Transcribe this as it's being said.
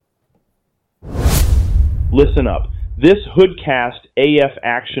Listen up. This Hoodcast AF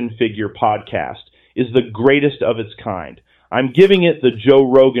action figure podcast is the greatest of its kind. I'm giving it the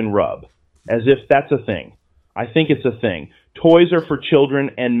Joe Rogan rub, as if that's a thing. I think it's a thing. Toys are for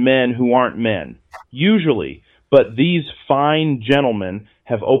children and men who aren't men, usually, but these fine gentlemen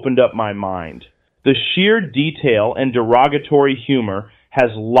have opened up my mind. The sheer detail and derogatory humor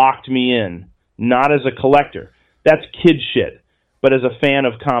has locked me in, not as a collector. That's kid shit, but as a fan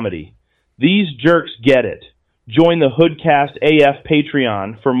of comedy. These jerks get it. Join the Hoodcast AF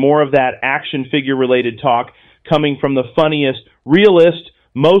Patreon for more of that action figure-related talk coming from the funniest, realist,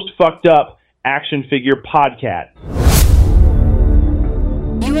 most fucked up action figure podcast.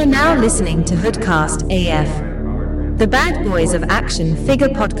 You are now listening to Hoodcast AF, the bad boys of action figure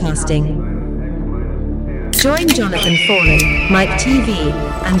podcasting. Join Jonathan Fallen, Mike TV,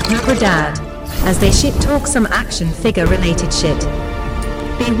 and Cobra Dad as they shit talk some action figure related shit.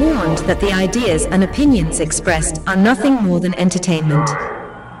 Be warned that the ideas and opinions expressed are nothing more than entertainment.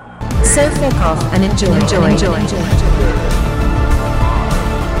 So fuck off and enjoy.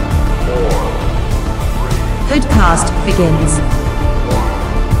 Hoodcast begins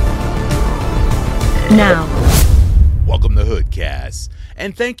now. Welcome to Hoodcast.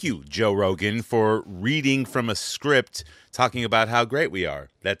 And thank you, Joe Rogan, for reading from a script talking about how great we are.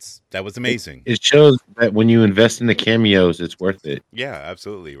 That was amazing. It shows that when you invest in the cameos, it's worth it. Yeah,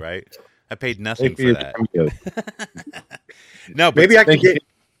 absolutely, right? I paid nothing for that. No, but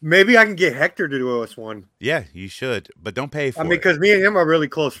maybe I can get Hector to do us one. Yeah, you should, but don't pay for it. I mean, because me and him are really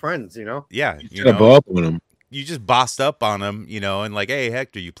close friends, you know? Yeah. You know, blow up on him. You just bossed up on him, you know, and like, hey,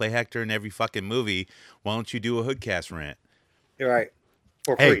 Hector, you play Hector in every fucking movie. Why don't you do a Hoodcast rant? You're right.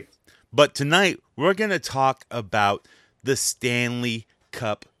 For free. But tonight, we're going to talk about the Stanley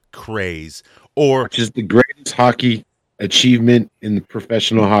Cup craze, which is the greatest hockey achievement in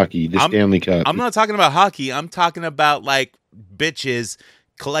professional hockey, Stanley Cup. I'm not talking about hockey. I'm talking about like bitches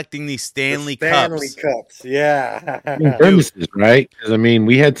collecting these Stanley Cups. Yeah. Thermoses, right? Because I mean,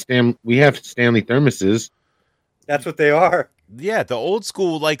 we have Stanley thermoses. That's what they are. Yeah, the old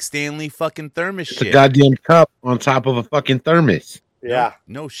school like Stanley fucking thermos shit. A goddamn cup on top of a fucking thermos. Yeah.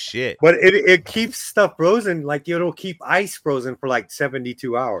 No shit. But it keeps stuff frozen. Like it'll keep ice frozen for like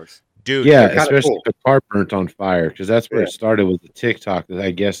 72 hours. Dude. Yeah, especially if the car burnt on fire. Because that's where it started with the TikTok. That I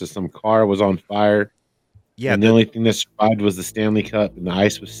guess is some car was on fire. Yeah. And the only thing that survived was the Stanley Cup. And the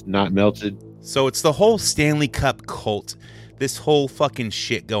ice was not melted. So it's the whole Stanley Cup cult. This whole fucking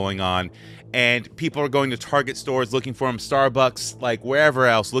shit going on. And people are going to Target stores looking for them, Starbucks, like wherever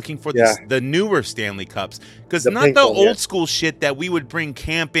else, looking for the newer Stanley Cups. Because not the old school shit that we would bring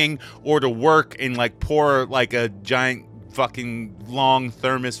camping or to work and like pour like a giant fucking long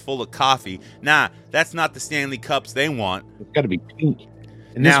thermos full of coffee. Nah, that's not the Stanley Cups they want. It's got to be pink.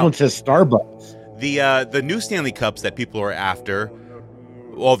 And this one says Starbucks. The new Stanley Cups that people are after,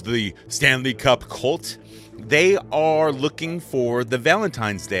 of the Stanley Cup cult, they are looking for the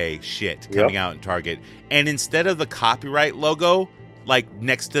Valentine's Day shit coming out in Target. And instead of the copyright logo, like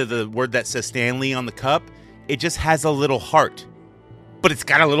next to the word that says Stanley on the cup, it just has a little heart. But it's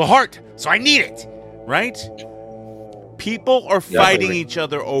got a little heart, so I need it, right? People are fighting each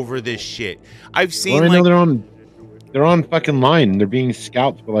other over this shit. I've seen they're on fucking line. They're being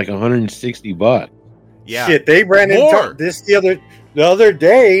scalped for like $160. Yeah. Shit, they ran into this the other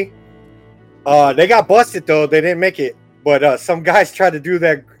day. They got busted though. They didn't make it, but some guys tried to do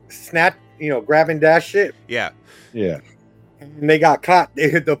that snap, grab and dash shit. Yeah. And they got caught.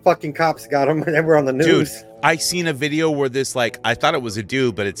 The fucking cops got them, and they were on the news. Dude, I seen a video where this I thought it was a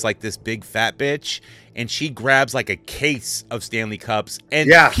dude, but it's like this big fat bitch, and she grabs like a case of Stanley Cups,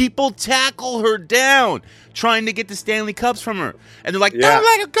 and people tackle her down, trying to get the Stanley Cups from her, and they're like, "Don't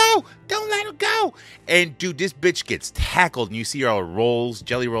let her go!" And dude, this bitch gets tackled, and you see her all rolls,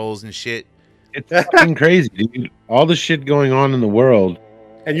 jelly rolls, and shit. It's fucking crazy, dude. All the shit going on in the world.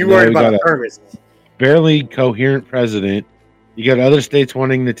 And you worried about a thermos. Barely coherent president. You got other states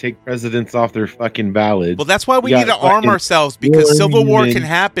wanting to take presidents off their fucking ballots. Well, that's why we need to arm ourselves, because civil war can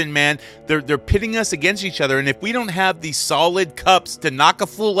happen, man. They're pitting us against each other, and if we don't have these solid cups to knock a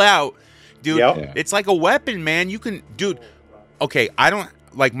fool out, dude, it's like a weapon, man. You can, dude. Okay, I don't.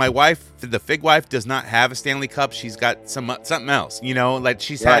 Like my wife, the fig wife, does not have a Stanley Cup. She's got something else, like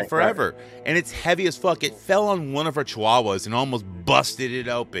she's had forever. And it's heavy as fuck. It fell on one of her chihuahuas and almost busted it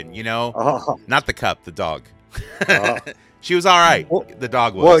open, Not the cup, the dog. She was all right. Well, the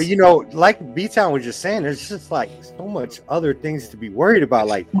dog was. Well, like B-Town was just saying, there's just like so much other things to be worried about.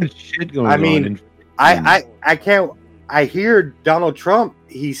 Like, so much shit going on. I mean, I can't. I hear Donald Trump.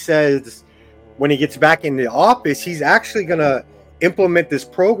 He says when he gets back in the office, he's actually gonna implement this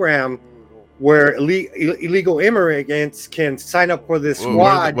program where illegal immigrants can sign up for this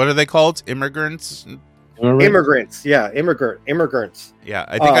squad. What are they called? Immigrants? Immigrants, yeah, immigrants. Yeah,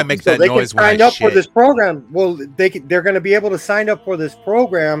 I think I make that they noise can when sign I up shit. for this program. Well, they're going to be able to sign up for this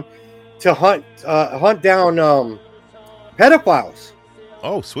program to hunt down pedophiles.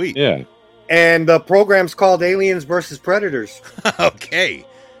 Oh, sweet. Yeah. And the program's called Aliens versus Predators. Okay.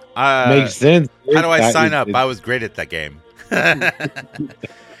 Makes sense. How do I sign up? I was great at that game.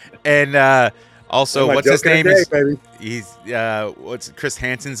 And also, what's his name? What's Chris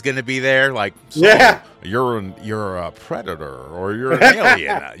Hansen's going to be there? Like, so yeah, you're a predator or you're an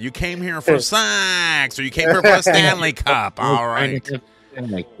alien. You came here for sex, or you came here for a Stanley Cup. All right.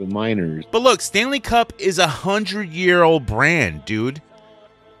 Like the miners. But look, Stanley Cup is 100-year-old brand, dude.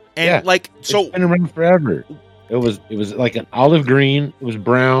 And it's been around forever. It was like an olive green. It was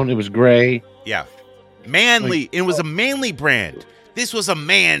brown. It was gray. Yeah, manly. It was a manly brand. This was a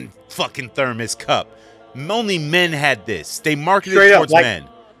man fucking thermos cup. Only men had this. They marketed it towards men.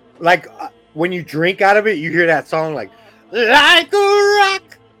 Like when you drink out of it, you hear that song like a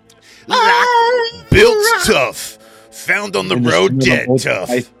rock, built tough, found on the road dead tough.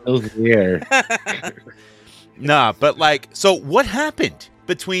 Nah, but so what happened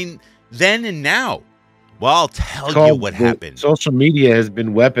between then and now? Well, I'll tell you what happened. Social media has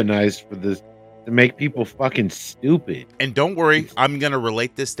been weaponized for this to make people fucking stupid. And don't worry, I'm going to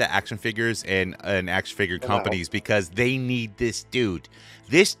relate this to action figures and action figure companies because they need this dude.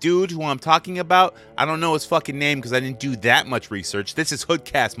 This dude who I'm talking about, I don't know his fucking name because I didn't do that much research. This is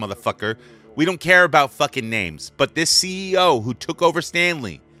Hoodcast, motherfucker. We don't care about fucking names. But this CEO who took over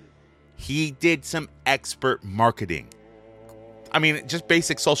Stanley, he did some expert marketing. I mean, just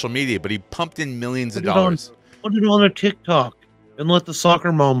basic social media, but he pumped in millions of dollars. Put it on a TikTok and let the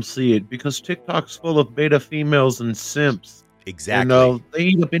soccer moms see it because TikTok's full of beta females and simps. Exactly. They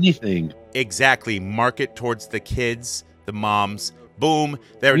eat up anything. Exactly. Market towards the kids, the moms. Boom.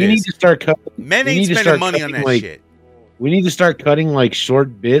 There it is. We need to start cutting. Men ain't spending money on that shit. We need to start cutting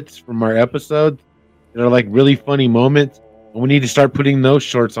short bits from our episodes that are really funny moments. And we need to start putting those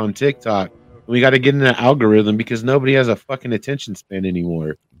shorts on TikTok. We got to get in that algorithm because nobody has a fucking attention span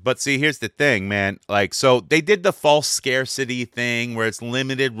anymore. But see, here's the thing, man. So they did the false scarcity thing where it's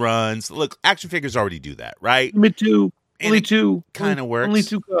limited runs. Look, action figures already do that, right? Limit two. Only two. Kind of works. Only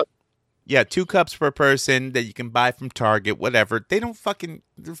 2 cups. Yeah, 2 cups per person that you can buy from Target, whatever. They don't fucking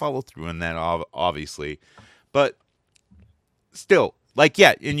follow through on that, obviously. But still,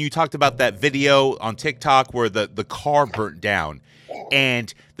 and you talked about that video on TikTok where the car burnt down.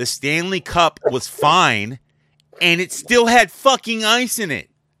 And the Stanley Cup was fine, and it still had fucking ice in it.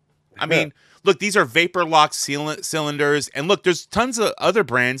 I mean, look, these are vapor lock cylinders, and look, there's tons of other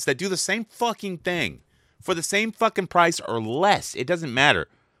brands that do the same fucking thing for the same fucking price or less. It doesn't matter.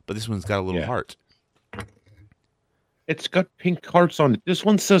 But this one's got a little heart. It's got pink hearts on it. This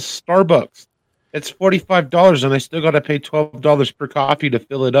one says Starbucks. It's $45, and I still got to pay $12 per coffee to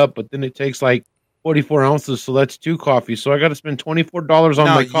fill it up, but then it takes 44 ounces, so that's 2 coffees. So I got to spend $24 on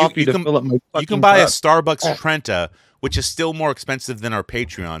my coffee to fill up my fucking You can buy cup. a Starbucks Trenta, which is still more expensive than our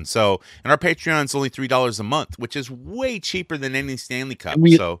Patreon. And our Patreon's only $3 a month, which is way cheaper than any Stanley Cup.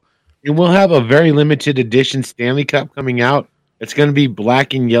 And we'll have a very limited edition Stanley Cup coming out. It's going to be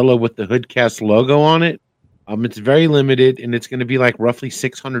black and yellow with the Hoodcast logo on it. It's very limited, and it's going to be roughly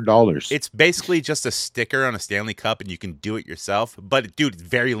 $600. It's basically just a sticker on a Stanley Cup, and you can do it yourself. But, dude, it's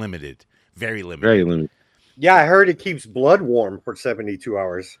very limited. Very limited. Very limited. Yeah, I heard it keeps blood warm for 72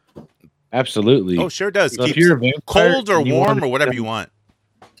 hours. Absolutely. Oh, sure does. So if you're a vampire, cold or warm or whatever you want.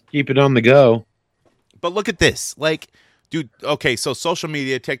 Keep it on the go. But look at this. Dude, okay, so social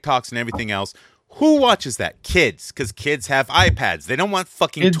media, TikToks, and everything else. Who watches that? Kids, because kids have iPads. They don't want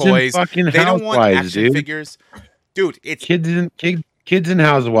fucking kids toys. Fucking they don't want action figures. Dude, it's kids and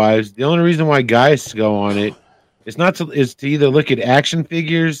housewives. The only reason why guys go on it is to either look at action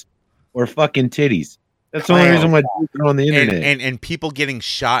figures or fucking titties. That's the only reason why dudes are on the internet. And people getting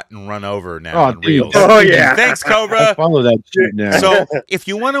shot and run over now on dude. Reels. Oh yeah. Thanks, Cobra. I follow that shit now. So if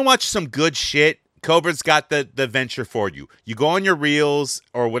you want to watch some good shit, Cobra's got the venture for you. You go on your Reels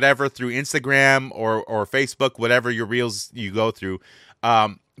or whatever through Instagram or Facebook, whatever your Reels you go through.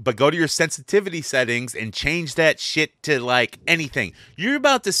 But go to your sensitivity settings and change that shit to anything. You're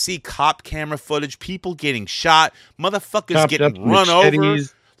about to see cop camera footage, people getting shot, motherfuckers getting run over,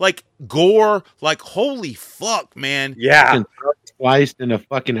 gore, holy fuck, man. Yeah. Sliced in a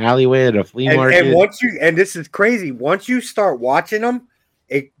fucking alleyway at a flea market. And this is crazy. Once you start watching them,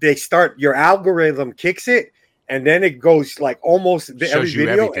 your algorithm kicks it, and then it goes almost every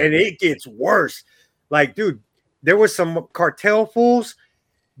video, and it gets worse. Dude, there was some cartel fools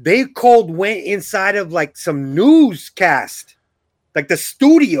they cold went inside of like some newscast, like the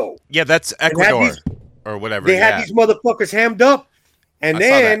studio. Yeah, that's Ecuador or whatever. They had these motherfuckers hammed up, and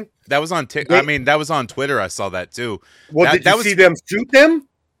then that was on. That was on Twitter. I saw that too. Well, did you see them shoot them?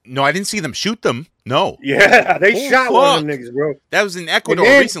 No, I didn't see them shoot them. No. Yeah, they shot one of them niggas, bro. That was in Ecuador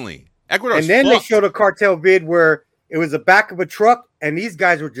recently. Ecuador. And then they showed a cartel vid where it was the back of a truck, and these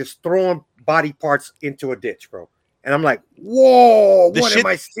guys were just throwing body parts into a ditch, bro. And I'm like, whoa, what am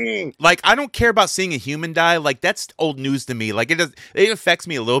I seeing? Like, I don't care about seeing a human die. Like, that's old news to me. Like, it affects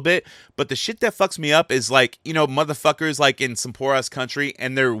me a little bit. But the shit that fucks me up is, like, you know, motherfuckers, like, in some poor-ass country,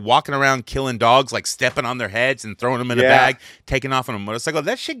 and they're walking around killing dogs, like, stepping on their heads and throwing them in a bag, taking off on a motorcycle.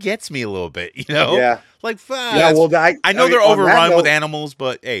 That shit gets me a little bit, you know? Yeah. Like, fuck. Yeah, well, I know they're overrun with animals,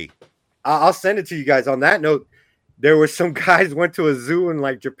 but, hey. I'll send it to you guys. On that note, there were some guys went to a zoo in,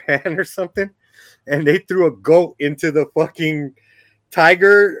 like, Japan or something, and they threw a goat into the fucking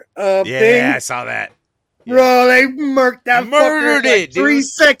tiger thing. Yeah, I saw that. Bro, they murked that fucker in like 3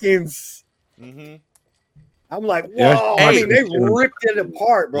 seconds. Mm-hmm. I'm like, whoa. I mean, they ripped it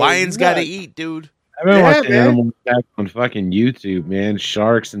apart, bro. Lions got to eat, dude. I've been watching animal attack on fucking YouTube, man.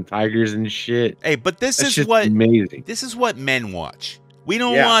 Sharks and tigers and shit. Hey, but this is what men watch. We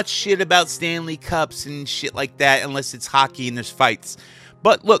don't watch shit about Stanley Cups and shit like that unless it's hockey and there's fights.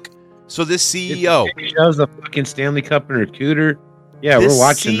 But look, so this CEO shows the fucking Stanley Cup in her cooter. Yeah, we're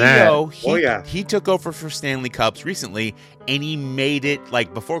watching that. He took over for Stanley Cups recently, and he made it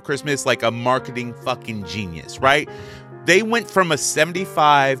like before Christmas, like a marketing fucking genius, right? They went from a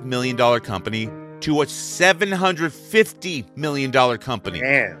 $75 million company to a $750 million company.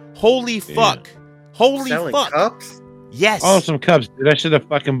 Damn. Holy fuck! Holy Selling fuck! Cups? Yes. Oh, some cups. Dude, I should have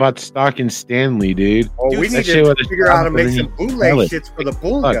fucking bought stock in Stanley, dude. Oh, we need to figure out how to make some bootleg shits for the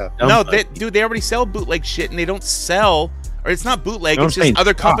Boonga. No, they already sell bootleg shit, and they don't sell, or it's not bootleg, it's just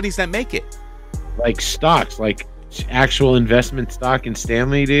other companies that make it. Like stocks, like actual investment stock in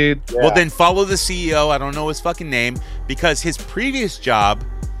Stanley, dude. Yeah. Well, then follow the CEO. I don't know his fucking name, because his previous job,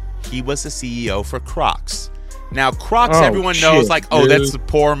 he was the CEO for Crocs. Now, Crocs, everyone knows, like, dude. That's the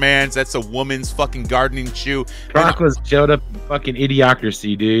poor man's, that's a woman's fucking gardening shoe. Crocs showed up in fucking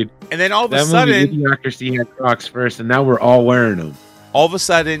Idiocracy, dude. And then all of a sudden, Idiocracy had Crocs first, and now we're all wearing them. All of a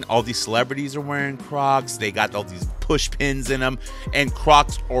sudden, all these celebrities are wearing Crocs. They got all these push pins in them, and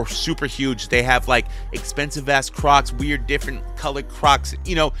Crocs are super huge. They have like expensive ass Crocs, weird different colored Crocs.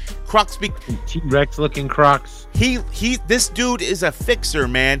 You know, Crocs T-Rex looking Crocs. This dude is a fixer,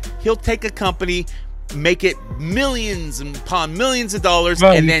 man. He'll take a company, make it millions upon millions of dollars,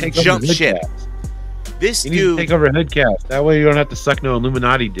 and then jump ship. This dude needs to take over Hoodcast. That way you don't have to suck no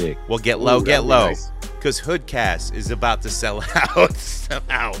Illuminati dick. Well, get low. Nice. Because Hoodcast is about to sell out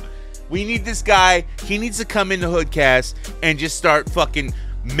somehow. We need this guy. He needs to come into Hoodcast and just start fucking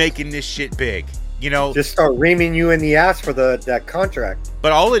making this shit big. You know, just start reaming you in the ass for that contract.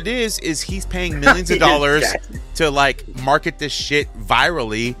 But all it is he's paying millions of dollars to like market this shit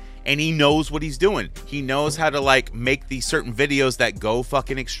virally, and he knows what he's doing. He knows how to like make these certain videos that go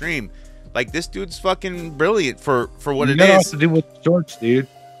fucking extreme. Like, this dude's fucking brilliant for what it is. You got to do with shorts, dude.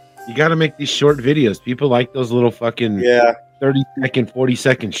 You got to make these short videos. People like those little fucking 30-second,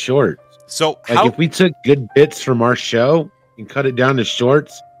 40-second shorts. So, like, if we took good bits from our show and cut it down to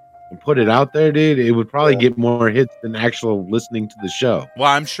shorts and put it out there, dude, it would probably get more hits than actual listening to the show. Well,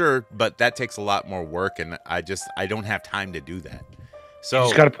 I'm sure, but that takes a lot more work, and I don't have time to do that. So you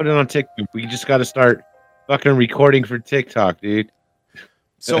just got to put it on TikTok. We just got to start fucking recording for TikTok, dude.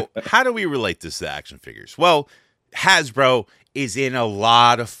 So how do we relate this to action figures? Well, Hasbro is in a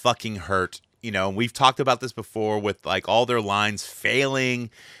lot of fucking hurt. You know, we've talked about this before with like all their lines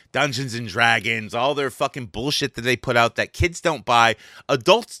failing, Dungeons and Dragons, all their fucking bullshit that they put out that kids don't buy,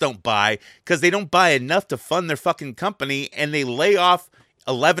 adults don't buy, because they don't buy enough to fund their fucking company, and they lay off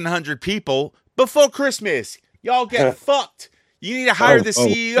 1,100 people before Christmas. Y'all get fucked. You need to hire the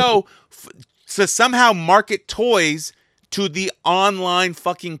CEO to somehow market toys to the online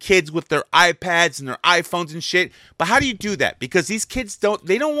fucking kids with their iPads and their iPhones and shit. But how do you do that? Because these kids don't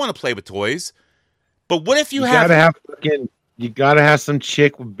want to play with toys. But what if you gotta have some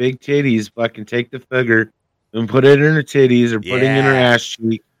chick with big titties fucking take the figure and put it in her titties or put it in her ass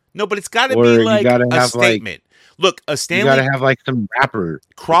cheek. No, but it's gotta be like a statement. Look, a Stanley. You gotta have like some rapper.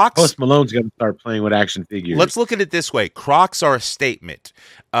 Crocs. Post Malone's gonna start playing with action figures. Let's look at it this way: Crocs are a statement.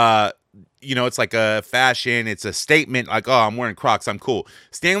 it's like a fashion. It's a statement. Like, oh, I'm wearing Crocs. I'm cool.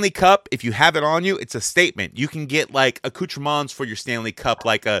 Stanley Cup, if you have it on you, it's a statement. You can get like accoutrements for your Stanley Cup,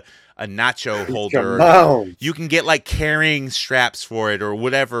 like a nacho holder. You can get like carrying straps for it or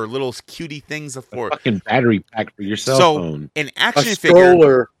whatever, little cutie things for it. Fucking battery pack for your cell phone. An action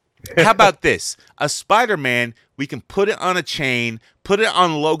figure. How about this? A Spider-Man, we can put it on a chain, put it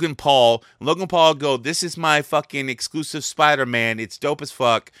on Logan Paul. Logan Paul go, this is my fucking exclusive Spider-Man. It's dope as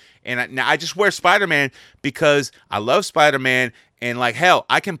fuck. And now I just wear Spider-Man because I love Spider-Man. And like, hell,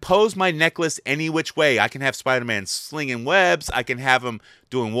 I can pose my necklace any which way. I can have Spider-Man slinging webs. I can have him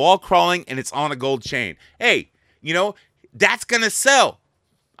doing wall crawling, and it's on a gold chain. Hey, that's going to sell.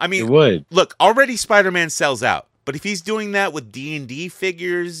 I mean, it would. Look, already Spider-Man sells out. But if he's doing that with D&D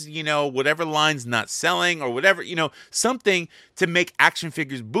figures, whatever line's not selling or whatever, something to make action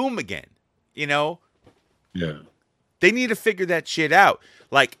figures boom again, Yeah. They need to figure that shit out.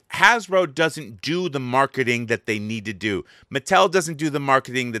 Like, Hasbro doesn't do the marketing that they need to do. Mattel doesn't do the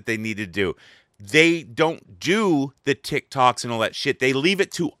marketing that they need to do. They don't do the TikToks and all that shit. They leave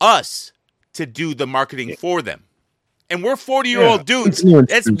it to us to do the marketing for them. And we're 40-year-old dudes.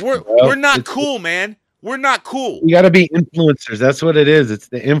 We're not cool, man. We're not cool. You got to be influencers. That's what it is. It's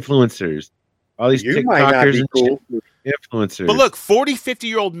the influencers. All these TikTokers and cool. Influencers. But look, 40,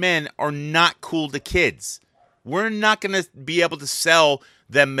 50-year-old men are not cool to kids. We're not going to be able to sell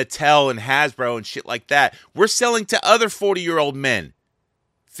them Mattel and Hasbro and shit like that. We're selling to other 40-year-old men,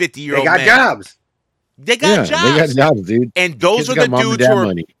 50-year-old men. They got jobs. They got jobs. They got jobs, dude. And those are the dudes who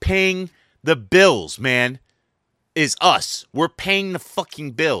are paying the bills, man, is us. We're paying the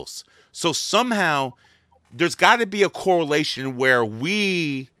fucking bills. So somehow there's got to be a correlation where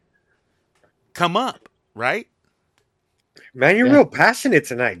we come up, right? Man, you're real passionate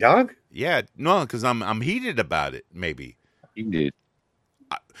tonight, dog. Yeah, no, because I'm heated about it. Maybe. Dude.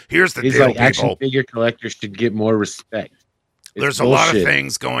 Here's the deal, like people. Action figure collectors should get more respect. There's a lot of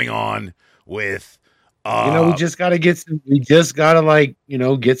things going on with. We just gotta get some. We just gotta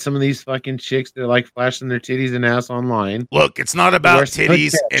get some of these fucking chicks that are like flashing their titties and ass online. Look, it's not about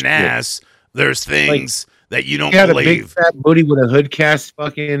titties and ass. There's things that you don't believe. A big fat booty with a hood cast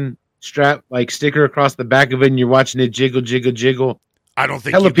fucking strap sticker across the back of it, and you're watching it jiggle, jiggle, jiggle. I don't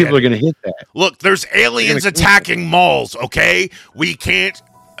think hella people are gonna hit that. Look, there's aliens attacking malls. Okay, we can't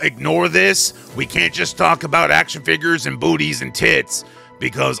ignore this. We can't just talk about action figures and booties and tits.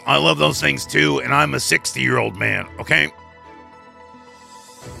 Because I love those things too, and I'm a 60-year-old man, okay?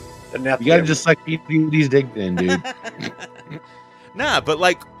 You gotta just these dick then, dude. Nah, but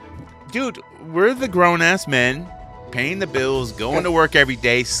dude, we're the grown-ass men, paying the bills, going to work every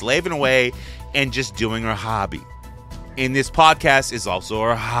day, slaving away, and just doing our hobby. And this podcast is also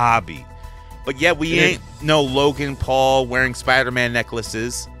our hobby. But yet we ain't no Logan Paul wearing Spider-Man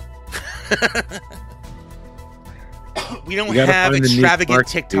necklaces. We don't have extravagant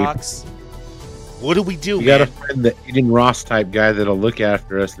TikToks. Dude. What do we do, You gotta find the Aiden Ross type guy that'll look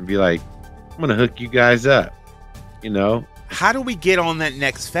after us and be like, I'm gonna hook you guys up. How do we get on that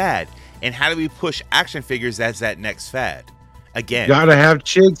next fad? And how do we push action figures as that next fad? Again. You gotta have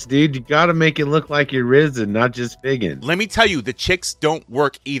chicks, dude. You gotta make it look like you're risen, not just figgin'. Let me tell you, the chicks don't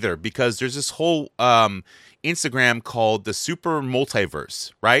work either because there's this whole Instagram called the Super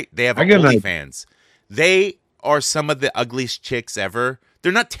Multiverse, right? They have OnlyFans. They are some of the ugliest chicks ever.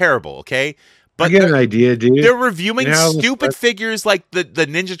 They're not terrible, okay? But I get an idea, dude. They're reviewing stupid figures like the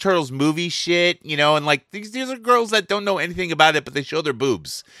Ninja Turtles movie shit, and these are girls that don't know anything about it, but they show their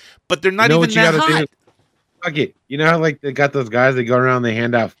boobs. But they're not even that hot. Fuck it. You know how they got those guys that go around, they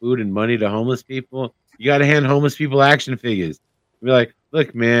hand out food and money to homeless people? You got to hand homeless people action figures. Be like,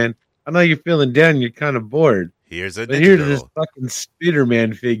 look, man, I know you're feeling down, you're kind of bored. Here's this fucking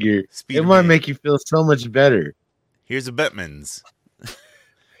Spider-Man figure. It might make you feel so much better. Here's a Batman's.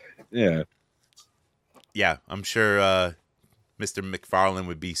 Yeah. Yeah, I'm sure Mr. McFarlane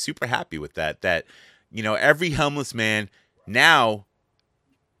would be super happy with that. That, every homeless man now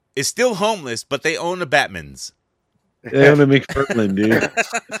is still homeless, but they own a Batman's. They own a McFarlane, dude.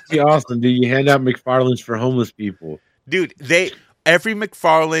 That'd be awesome, dude. You hand out McFarlanes for homeless people. Dude, every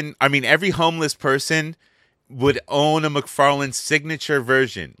homeless person would own a McFarlane signature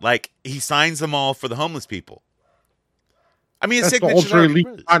version. He signs them all for the homeless people. I mean, a signature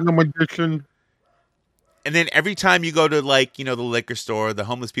edition. And then every time you go to the liquor store, the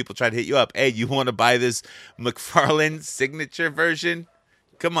homeless people try to hit you up. Hey, you want to buy this McFarlane signature version?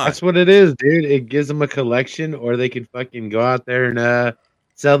 Come on. That's what it is, dude. It gives them a collection, or they can fucking go out there and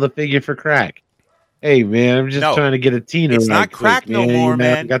sell the figure for crack. Hey, man, I'm just trying to get a teen. It's not crack no more,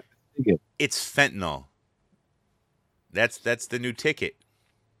 man. It's fentanyl. That's the new ticket.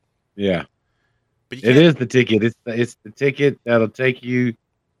 Yeah. But it is the ticket. It's the ticket that'll take you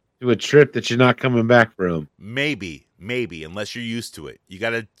to a trip that you're not coming back from. Maybe, unless you're used to it. You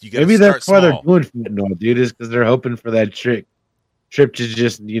gotta Maybe start that's why they're small. doing fentanyl, dude, is because they're hoping for that trip to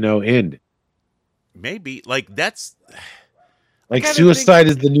just, end. Maybe. Like, that's... Like, suicide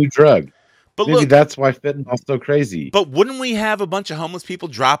is the new drug. But maybe look, that's why fentanyl's so crazy. But wouldn't we have a bunch of homeless people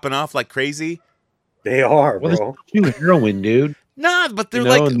dropping off like crazy? They are, bro. Well, heroin, dude. Nah, but they're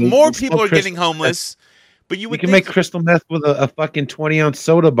like, more people are getting homeless. But you can make crystal meth with a fucking 20-ounce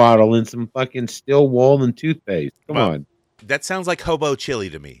soda bottle and some fucking Still Wool and toothpaste. Come on. That sounds like hobo chili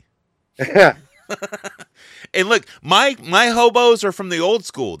to me. And look, my hobos are from the old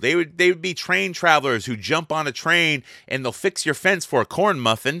school. They would be train travelers who jump on a train and they'll fix your fence for a corn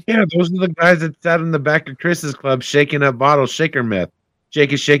muffin. Yeah, those are the guys that sat in the back of Chris's club shaking up bottles, shaker meth.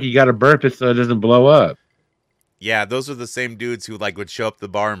 Shake it, you got to burp it so it doesn't blow up. Yeah, those are the same dudes who would show up to the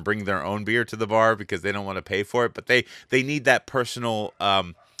bar and bring their own beer to the bar because they don't want to pay for it, but they need that personal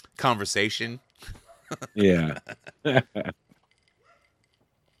conversation. Yeah.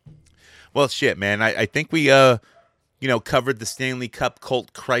 Well, shit, man. I think we covered the Stanley Cup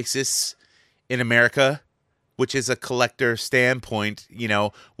cult crisis in America, which is a collector standpoint,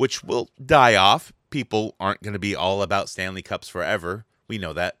 which will die off. People aren't going to be all about Stanley Cups forever. We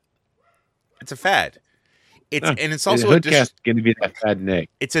know that. It's a fad. It's also going to be that fad next.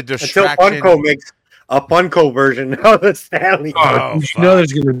 It's a distraction. Until Funko makes a Funko version of the Stanley Cup.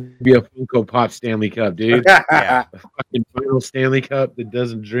 There's going to be a Funko Pop Stanley Cup, dude. Yeah. A fucking final Stanley Cup that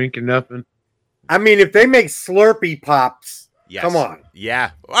doesn't drink or nothing. I mean, if they make Slurpee Pops, come on.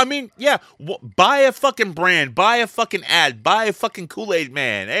 Yeah. I mean, yeah. Buy a fucking brand. Buy a fucking ad. Buy a fucking Kool-Aid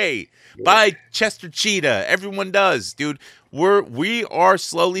Man. Hey, buy Chester Cheetah. Everyone does, dude. We are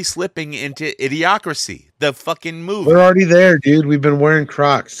slowly slipping into Idiocracy, the fucking movie. We're already there, dude. We've been wearing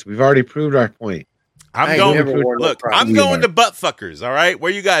Crocs. We've already proved our point. I'm going to Buttfuckers, all right?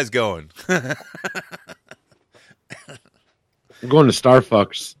 Where you guys going? I'm going to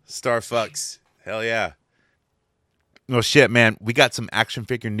Starfucks. Starfucks. Hell yeah. Oh, shit, man. We got some action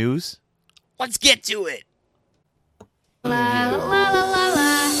figure news. Let's get to it.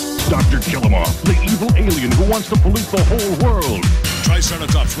 Dr. Killamoff, the evil alien who wants to pollute the whole world.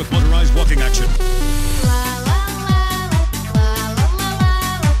 Triceratops with motorized walking action.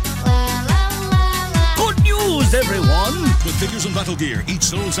 Good news, everyone! With figures and battle gear, each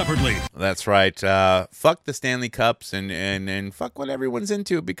sold separately. That's right. Fuck the Stanley Cups and fuck what everyone's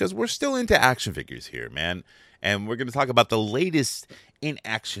into, because we're still into action figures here, man. And we're going to talk about the latest in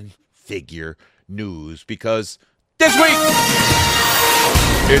action figure news, because this week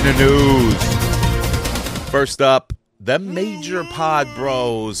in the news, first up, the Major Pod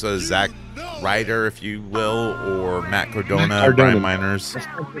Bros, Zack Ryder, if you will, or Matt Cardona, Brian Miners.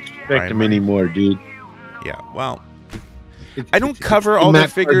 I don't respect him anymore, dude. Yeah, well, I don't cover all their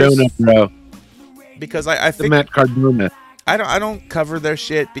figures, Cardona, bro. Because I think Matt Cardona. I don't cover their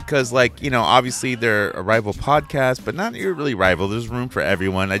shit because, obviously they're a rival podcast, but not really rival. There's room for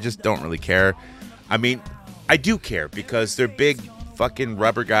everyone. I just don't really care. I mean, I do care because they're big fucking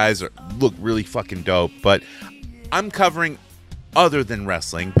rubber guys, look really fucking dope, but I'm covering other than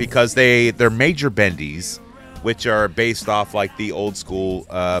wrestling because they're major bendies, which are based off the old school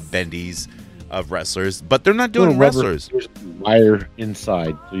bendies of wrestlers, but they're not doing wrestlers. Wire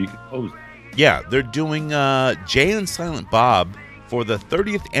inside so you can pose. Yeah, they're doing Jay and Silent Bob for the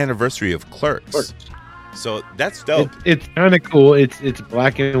 30th anniversary of Clerks. So that's dope. It's kind of cool. It's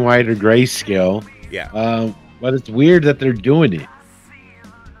black and white or grayscale. Yeah. But it's weird that they're doing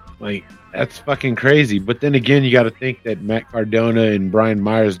it. That's fucking crazy. But then again, you got to think that Matt Cardona and Brian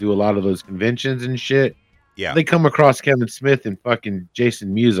Myers do a lot of those conventions and shit. Yeah. They come across Kevin Smith and fucking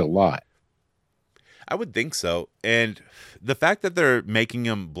Jason Mewes a lot. I would think so. And the fact that they're making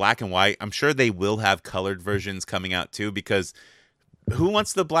them black and white, I'm sure they will have colored versions coming out too, because who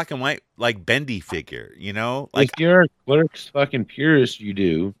wants the black and white bendy figure, if you're a Clerks fucking purist, you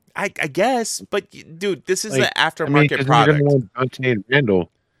do. I guess, but dude, this is an aftermarket product. They're gonna want Dante and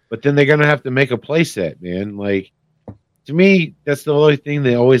Randall, but then they're gonna have to make a playset, man. To me, that's the only thing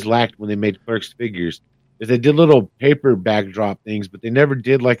they always lacked when they made Clerks figures, is they did little paper backdrop things, but they never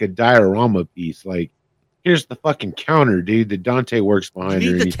did a diorama piece. Here's the fucking counter, dude, that Dante works behind.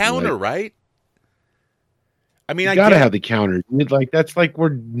 You need the counter, right? I mean, you gotta have the counter. That's where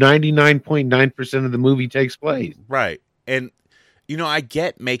 99.9% of the movie takes place. Right. And I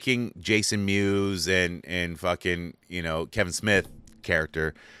get making Jason Mewes and fucking, Kevin Smith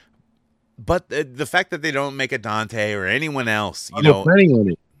character, but the fact that they don't make a Dante or anyone else, they're planning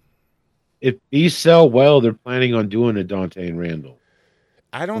on it. If these sell well, they're planning on doing a Dante and Randall.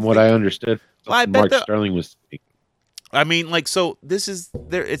 I don't. From what I understood, Well, I bet Mark Sterling was saying. I mean, like, so this is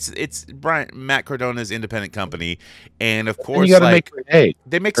there. It's Matt Cardona's independent company, and of course, you gotta like make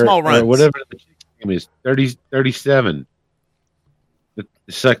they make small runs. Or whatever the name is, 37.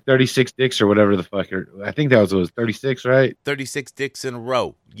 It's like 36 dicks or whatever the fuck. I think that was 36, right? 36 dicks in a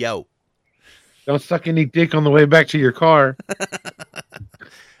row. Yo. Don't suck any dick on the way back to your car.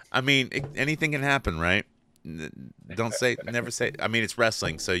 I mean, anything can happen, right? Never say. I mean, it's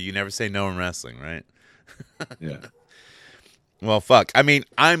wrestling, so you never say no in wrestling, right? Yeah. Well, fuck. I mean,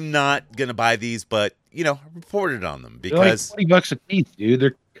 I'm not gonna buy these, but reported on them because they're like $20 a piece, dude.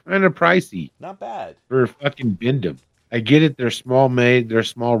 They're kind of pricey. Not bad for fucking Bindem. I get it. They're small made. They're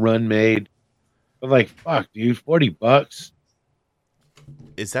small run made. But like, fuck, dude, $40.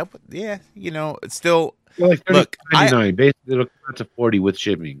 Is that what? Yeah, it's still. Like $39. Basically, it'll come to $40 with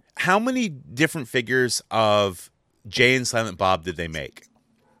shipping. How many different figures of Jay and Silent Bob did they make?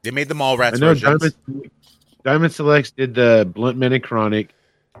 They made the Mallrats versions. Diamond Selects did the Blunt Man and Chronic.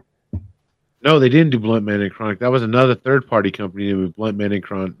 No, they didn't do Blunt Man and Chronic. That was another third-party company with Blunt Man and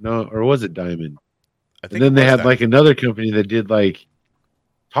Chronic. No, or was it Diamond? I think. And then they had like another company that did like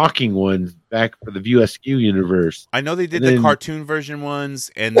talking ones back for the View Askew universe. I know they did the cartoon version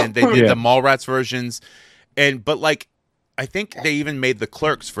ones, and then they did the Mallrats versions, but like I think they even made the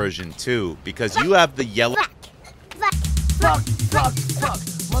Clerks version too, because you have the yellow. Fuck,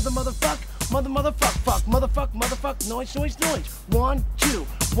 motherfuck, noise. 1, 2,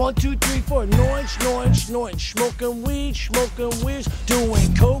 1, 2, 3, 4, noise. Smoking weeds,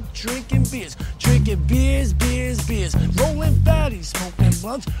 doing coke, drinking beers, rolling fatties, smoking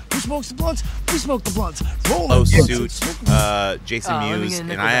blunts. Who smokes the blunts? We smoke the blunts. Rolling suit, Jason Mewes,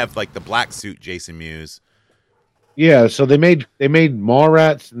 and I have like the black suit, Jason Mewes. Yeah, so they made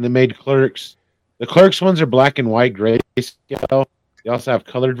Mallrats and they made Clerks. The Clerks ones are black and white grayscale. They also have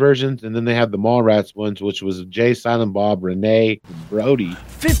colored versions, and then they have the Mallrats ones, which was Jay, Silent Bob, Renee, and Brody.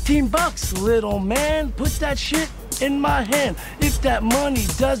 $15, little man. Put that shit in my hand. If that money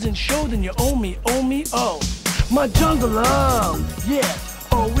doesn't show, then you owe me, my jungle love, yeah.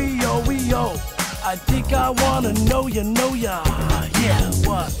 I think I wanna know ya, yeah.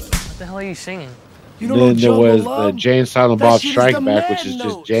 What the hell are you singing? Then there was the Jay and Silent Bob Strike Back, which is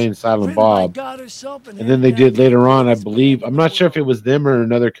just Jay and Silent Bob. And then they did later on, I believe, I'm not sure if it was them or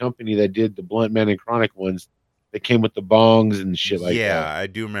another company that did the Blunt Man and Chronic ones. They came with the bongs and shit like that. Yeah, I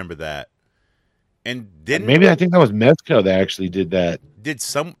do remember that. And maybe I think that was Mezco that actually did that. Did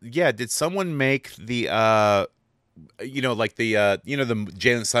someone make the the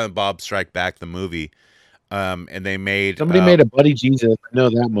Jay and Silent Bob Strike Back, the movie? And they made somebody made a Buddy Jesus. I know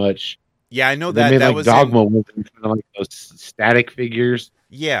that much. Yeah, I know that. They made that was Dogma with kind of like those static figures.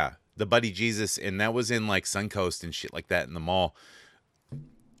 Yeah, the Buddy Jesus, and that was in like Suncoast and shit like that in the mall.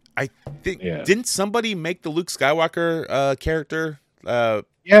 I think didn't somebody make the Luke Skywalker character? Yeah,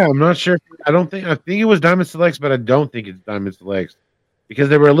 I'm not sure. I think it was Diamond Selects, but I don't think it's Diamond Selects because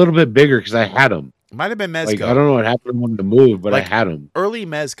they were a little bit bigger because I had them. Might have been Mezco. Like, I don't know what happened when to move, but I had them. Early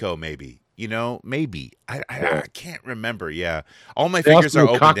Mezco, maybe. Maybe. I can't remember. Yeah, all my figures are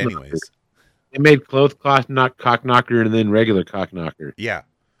opened anyways. They made cloth cock knocker and then regular cock knocker. Yeah.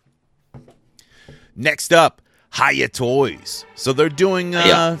 Next up, Hiya Toys. So they're doing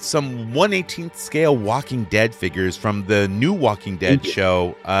some 1/18th scale Walking Dead figures from the new Walking Dead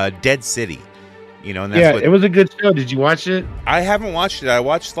show, Dead City. And that's it was a good show. Did you watch it? I haven't watched it. I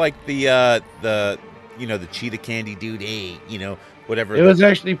watched like the cheetah candy dude, whatever. It was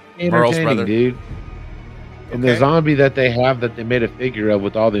actually entertaining, dude. And the zombie that they made a figure of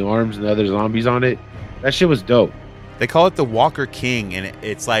with all the arms and the other zombies on it, that shit was dope. They call it the Walker King, and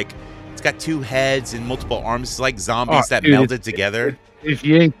it's like it's got 2 heads and multiple arms. It's like zombies that melded together. If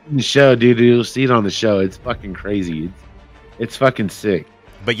you ain't seen the show, dude, you'll see it on the show. It's fucking crazy. It's fucking sick.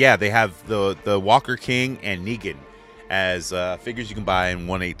 But yeah, they have the Walker King and Negan as figures you can buy in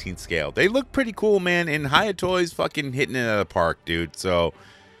 1/18th scale. They look pretty cool, man. And Hiya Toys fucking hitting it at the park, dude. So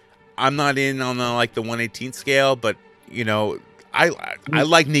I'm not in on the 1/18th scale, but I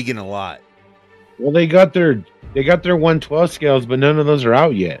like Negan a lot. Well, they got their 1/12 scales, but none of those are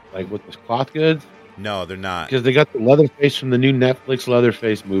out yet. Like with the cloth goods. No, they're not. Because they got the Leatherface from the new Netflix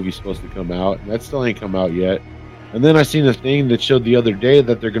Leatherface movie supposed to come out, and that still ain't come out yet. And then I seen a thing that showed the other day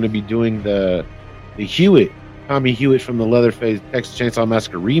that they're going to be doing the Hewitt, Tommy Hewitt from the Leatherface Texas Chainsaw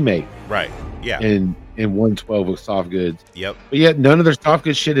Massacre remake. Right. Yeah. In 1/12 with soft goods. Yep. But yet none of their soft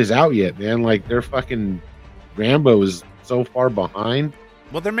goods shit is out yet, man. Like their fucking Rambo is so far behind.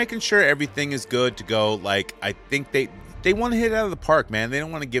 Well, they're making sure everything is good to go. Like I think they want to hit it out of the park, man. They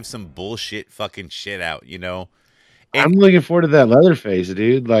don't want to give some bullshit fucking shit out, I'm looking forward to that Leatherface,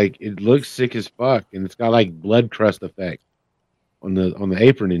 dude. Like, it looks sick as fuck, and it's got like blood crust effect on the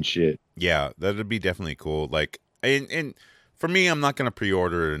apron and shit. Yeah, that'd be definitely cool. Like, and for me, I'm not gonna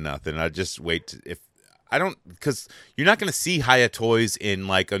pre-order it or nothing. I just wait because you're not gonna see Hiya toys in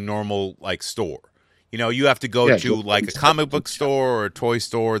like a normal like store. You know, you have to go to like a comic book store or a toy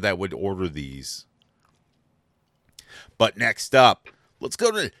store that would order these. But next up, let's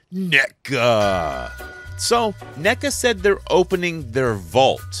go to NECA. So, NECA said they're opening their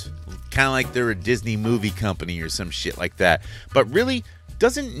vault. Kind of like they're a Disney movie company or some shit like that. But really,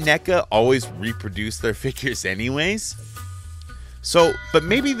 doesn't NECA always reproduce their figures anyways? So, but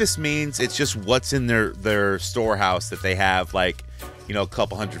maybe this means it's just what's in their storehouse that they have, like, you know, a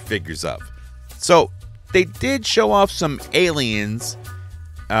couple hundred figures of. So, they did show off some aliens,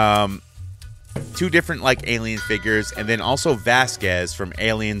 2 different, like, alien figures, and then also Vasquez from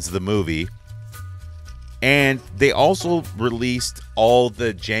Aliens the movie. And they also released all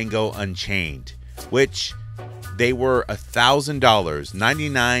the Django Unchained, which they were $1,000,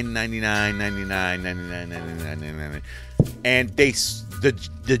 $99.99, and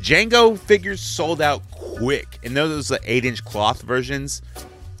the Django figures sold out quick. And those are the 8-inch cloth versions.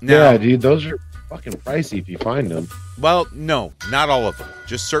 Now, yeah, dude, those are fucking pricey if you find them. Well, no, not all of them,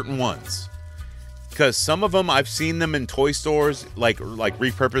 just certain ones. Because some of them, I've seen them in toy stores, like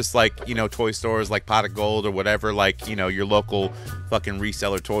repurposed, like, you know, toy stores, like Pot of Gold or whatever, like, you know, your local fucking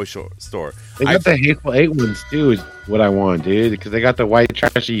reseller toy store. They got the Hateful Eight ones, too, is what I want, dude. Because they got the white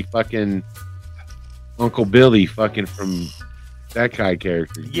trashy fucking Uncle Billy fucking from that guy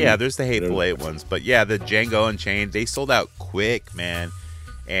character. Dude. Yeah, there's the Hateful Eight ones. But yeah, the Django Unchained, they sold out quick, man.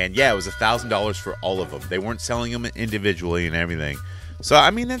 And yeah, it was $1,000 for all of them. They weren't selling them individually and everything. So,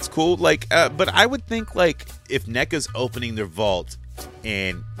 I mean, that's cool. Like, but I would think, like, if NECA's opening their vault,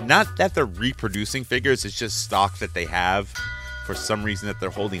 and not that they're reproducing figures, it's just stock that they have for some reason that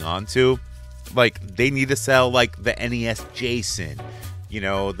they're holding on to. Like, they need to sell, like, the NES Jason, you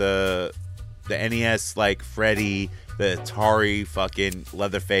know, the NES, like, Freddy, the Atari fucking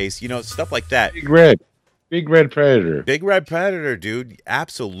Leatherface, you know, stuff like that. Big Red Predator. Big Red Predator, dude.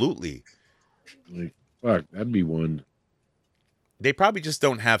 Absolutely. Like, fuck, that'd be one. They probably just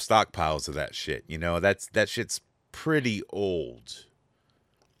don't have stockpiles of that shit. You know, that shit's pretty old.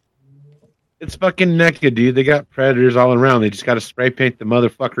 It's fucking NECA, dude. They got Predators all around. They just got to spray paint the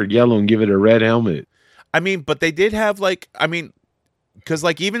motherfucker yellow and give it a red helmet. I mean, but they did have, like, I mean, because,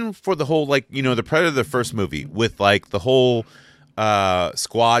 like, even for the whole, like, you know, the Predator, the first movie, with, like, the whole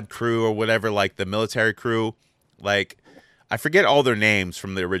squad crew or whatever, like, the military crew, like, I forget all their names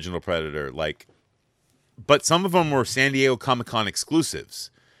from the original Predator, like, but some of them were San Diego Comic-Con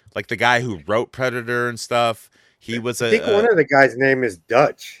exclusives. Like the guy who wrote Predator and stuff. He was I think one of the guys' name is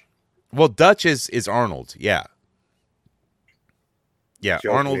Dutch. Well, Dutch is Arnold. Yeah. Yeah,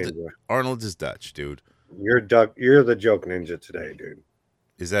 Joke Arnold is Dutch, dude. You're the joke ninja today, dude.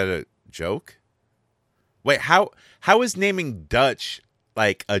 Is that a joke? Wait, how is naming Dutch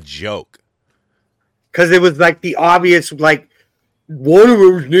like a joke? Because it was like the obvious, like, one of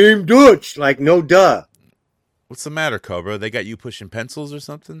them was named Dutch. Like, no duh. What's the matter, Cobra? They got you pushing pencils or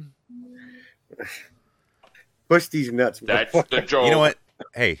something? Push these nuts. That's the joke. You know what?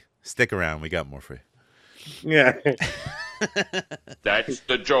 Hey, stick around. We got more for you. Yeah. That's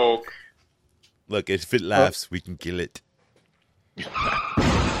the joke. Look, if it laughs, we can kill it.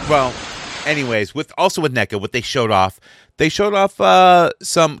 Well, anyways, with NECA, what they showed off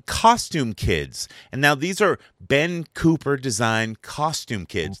some costume kids. And now these are Ben Cooper designed costume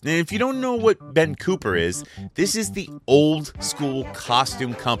kids. And if you don't know what Ben Cooper is, this is the old school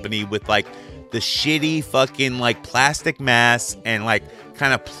costume company with like the shitty fucking like plastic masks and like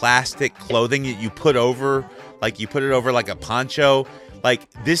kind of plastic clothing that you put over, like you put it over like a poncho. Like,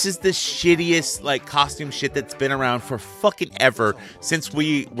 this is the shittiest, like, costume shit that's been around for fucking ever since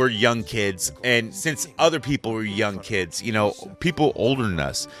we were young kids and since other people were young kids, you know, people older than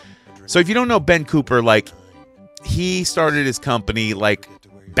us. So if you don't know Ben Cooper, like, he started his company, like,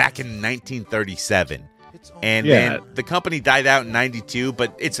 back in 1937. And then the company died out in 92,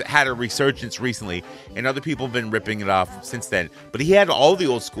 but it's had a resurgence recently, and other people have been ripping it off since then. But he had all the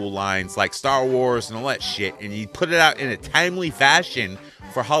old school lines, like Star Wars and all that shit, and he put it out in a timely fashion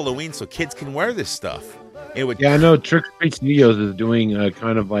for Halloween so kids can wear this stuff. I know Trick or Treat Studios is doing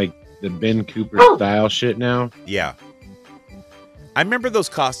kind of like the Ben Cooper style shit now. Yeah. I remember those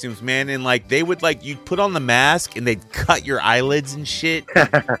costumes, man, and like they would like you'd put on the mask and they'd cut your eyelids and shit.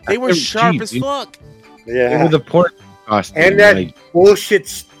 They were sharp as fuck. Yeah. They were the port costume. And that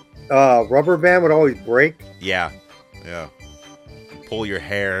bullshit rubber band would always break. Yeah. Yeah. Pull your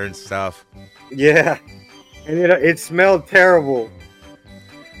hair and stuff. Yeah. And it smelled terrible.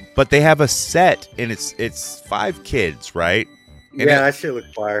 But they have a set, and it's 5 kids, right? And that shit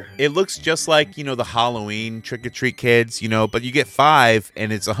looks fire. It looks just like, the Halloween trick-or-treat kids, but you get 5,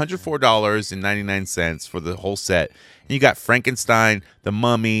 and it's $104.99 for the whole set. And you got Frankenstein, the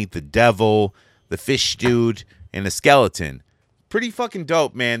Mummy, the Devil, the Fish Dude, and the Skeleton. Pretty fucking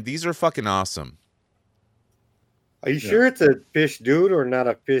dope, man. These are fucking awesome. Are you sure it's a fish dude or not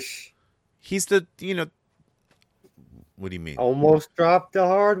a fish? He's the, what do you mean? Almost dropped the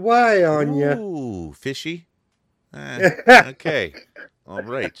hard Y on you. Ooh, fishy? Okay. All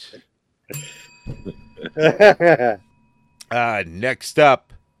right. Next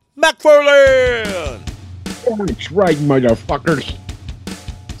up, McFarlane! That's right, motherfuckers.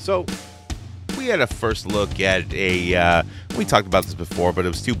 So, we had a first look at we talked about this before, but it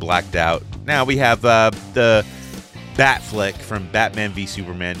was too blacked out. Now we have the Bat flick from Batman v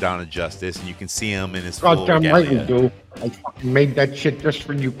Superman: Dawn of Justice, and you can see him in his full regalia. Dude. I fucking made that shit just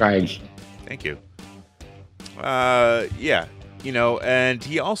for you guys. Thank you. Yeah, and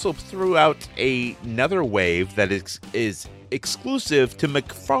he also threw out another wave that is exclusive to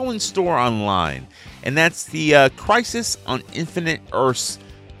McFarlane Store Online, and that's the Crisis on Infinite Earths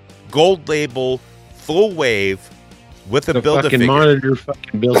gold label full wave with a Build-A-Figure. Monitor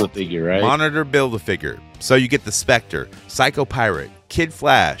fucking Build-A-Figure, right? Monitor Build-A-Figure. So you get the Spectre, Psycho Pirate, Kid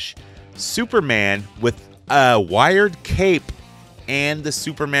Flash, Superman with a wired cape and the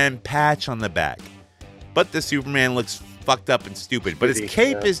Superman patch on the back. But the Superman looks fucked up and stupid. But his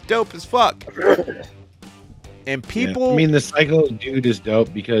cape is dope as fuck. And people... Yeah. I mean, the Psycho dude is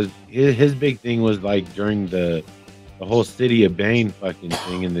dope because his big thing was like during the whole City of Bane fucking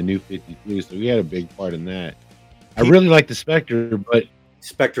thing in the New 52. So he had a big part in that. I really like the Spectre, but...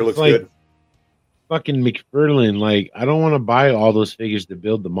 Spectre looks good. Fucking McFarlane, like, I don't want to buy all those figures to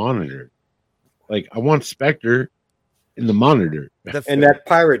build the Monitor. Like, I want Spectre in the Monitor. And that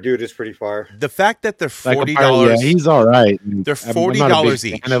pirate dude is pretty far. The fact that they're $40, yeah, he's all right. They're $40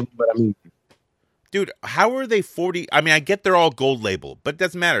 each. But I mean, dude, how are they 40? I mean, I get they're all gold label, but it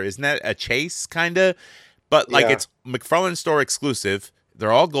doesn't matter. Isn't that a chase kind of? But like, it's McFarlane Store exclusive.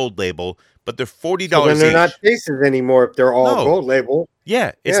 They're all gold label, but they're $40 so then they're each. not chases anymore if they're all gold label.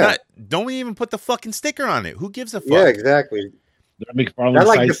 Yeah, it's not. Don't even put the fucking sticker on it. Who gives a fuck? Yeah, exactly. That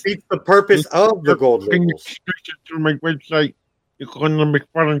like defeats the purpose of the gold labels. Through my website, you go on the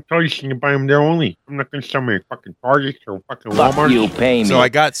McFarlane Toys and you buy them there only. I'm not going to sell me fucking Target or fucking Walmart. You pay me. So I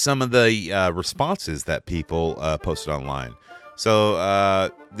got some of the responses that people posted online.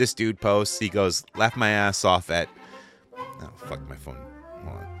 So this dude posts, he goes, laugh my ass off at... Oh, fuck my phone.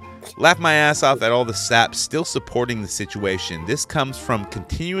 Hold on. Laugh my ass off at all the saps still supporting the situation. This comes from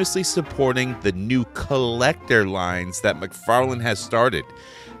continuously supporting the new collector lines that McFarlane has started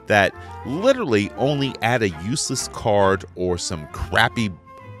that literally only add a useless card or some crappy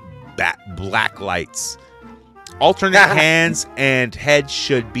black lights. Alternate hands and heads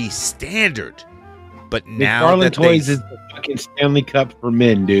should be standard. But now McFarlane that Toys is the fucking Stanley Cup for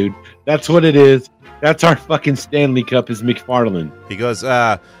men, dude. That's what it is. That's our fucking Stanley Cup is McFarlane. He goes,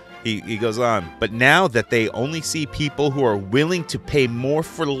 he goes on, but now that they only see people who are willing to pay more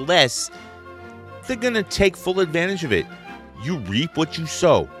for less, they're going to take full advantage of it. You reap what you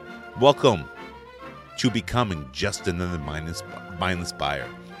sow. Welcome to becoming just another mindless buyer.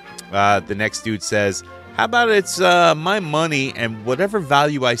 The next dude says, how about it's my money and whatever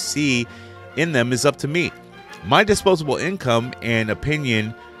value I see in them is up to me. My disposable income and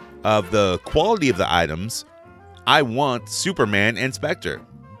opinion of the quality of the items, I want Superman and Spectre.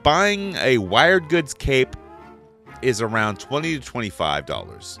 Buying a wired goods cape is around $20 to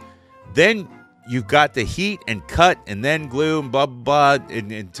 $25. Then you've got the heat and cut and then glue and blah, blah, blah,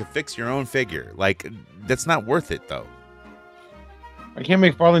 and to fix your own figure. Like, that's not worth it, though. I can't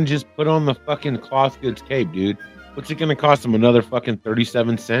McFarlane just put on the fucking cloth goods cape, dude. What's it going to cost him? Another fucking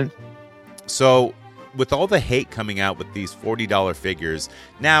 37 cents? So, with all the hate coming out with these $40 figures,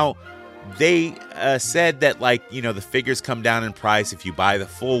 now... They said that, like, the figures come down in price if you buy the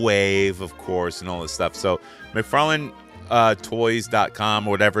full wave, of course, and all this stuff. So McFarlane Toys.com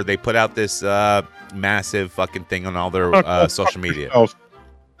or whatever, they put out this massive fucking thing on all their social media.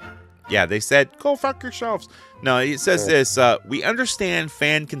 Yeah, they said, go fuck yourselves. No, it says this, we understand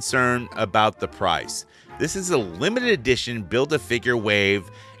fan concern about the price. This is a limited edition Build-A-Figure wave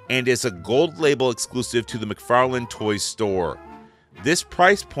and is a gold label exclusive to the McFarlane Toys store. This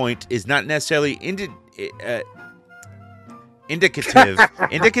price point is not necessarily indicative. Indicative?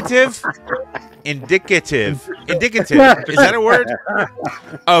 indicative, is that a word?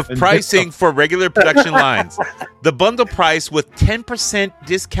 Of pricing for regular production lines. The bundle price with 10%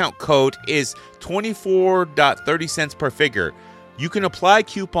 discount code is $24.30 per figure. You can apply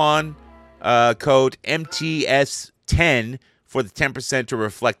coupon code MTS10 for the 10% to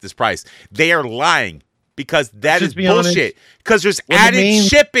reflect this price. They are lying because that is bullshit. Because there's added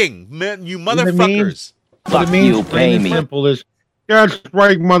shipping, you motherfuckers. Fuck you, pay me. Simple is, that's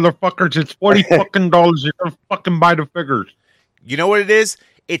right, motherfuckers. It's $40 fucking dollars. You're gonna fucking buy the figures. You know what it is?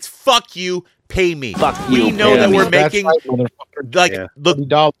 It's fuck you, pay me. Fuck we you, know that me. we're making like the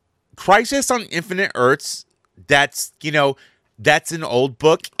 $40. Crisis on Infinite Earths. That's that's an old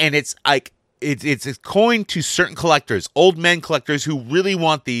book, and it's like it's coined to certain collectors, old men collectors who really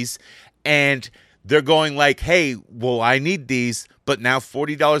want these, and they're going like, hey, well, I need these, but now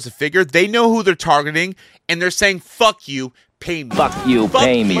 $40 a figure. They know who they're targeting, and they're saying, fuck you, pay me. Fuck you,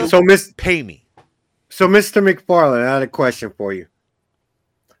 pay me. So, pay me. So, Mr. McFarlane, I had a question for you.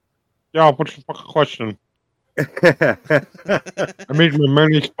 Yeah, what's the fucking question? I made my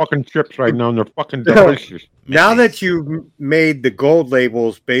many fucking chips right now, and they're fucking delicious. Now that you've made the gold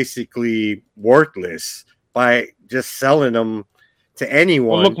labels basically worthless by just selling them to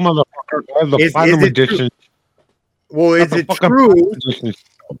anyone. Well, look, motherfucker, I have the platinum edition. Well, is it true?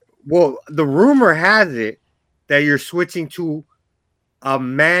 Well, the rumor has it that you're switching to a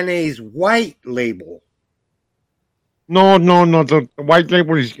mayonnaise white label. No. The white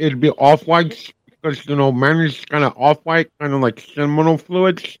label it'd be off white because mayonnaise is kind of off white, kind of like seminal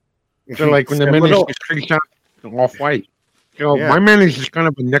fluids. So like when the mayonnaise is off white. My mayonnaise is kind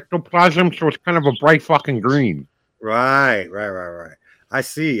of a nectoplasm, so it's kind of a bright fucking green. Right. I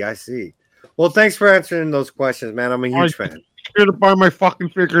see. Well, thanks for answering those questions, man. I'm a huge fan. Here to buy my fucking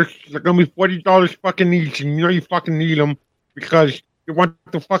figures. They're gonna be $40 fucking each, and you fucking need them because you want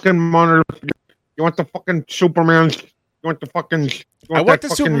the fucking monitor, you want the fucking Supermans, you want the fucking. I want the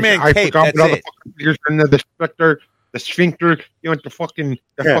Superman cape. That's it. The Spectre, the Sphincter. You want the fucking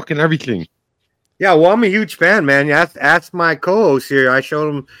everything. Yeah, well, I'm a huge fan, man. Ask my co-host here. I showed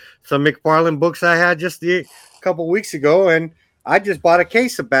him some McFarlane books I had just a couple weeks ago, and I just bought a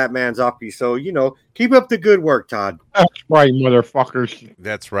case of Batman's off you. So, keep up the good work, Todd. That's right, motherfuckers.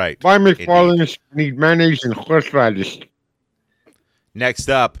 That's right. Buy McFarlane need mayonnaise and horseradish. Next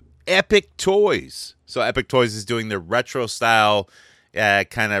up, Epic Toys. So Epic Toys is doing the retro style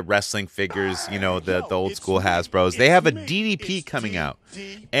kind of wrestling figures, the old school Hasbros. They have a DDP coming out,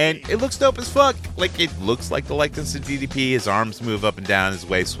 and it looks dope as fuck. Like, it looks like the likeness of DDP. His arms move up and down, his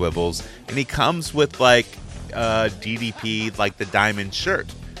waist swivels, and he comes with like DDP, like the diamond shirt,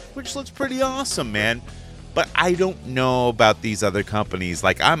 which looks pretty awesome, man. But I don't know about these other companies.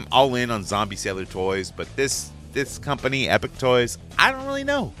 Like, I'm all in on Zombie Sailor Toys, but this company, Epic Toys, I don't really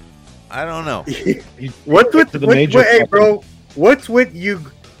know. I don't know. Hey, bro, what's with you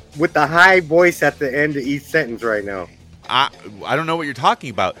with the high voice at the end of each sentence right now? I don't know what you're talking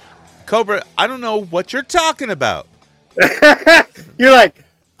about. Cobra, I don't know what you're talking about. You're like,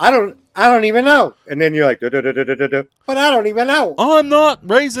 I don't even know. And then you're like, but I don't even know. I'm not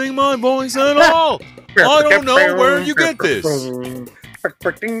raising my voice at all. I don't know where you get this.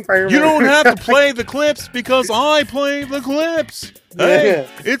 You don't have to play the clips because I play the clips. Hey,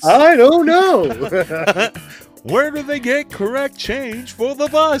 I don't know. Where do they get correct change for the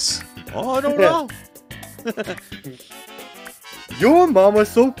bus? I don't know. Your mama's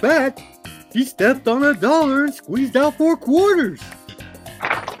so fat, she stepped on $1 and squeezed out 4 quarters.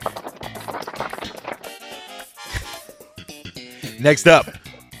 Next up,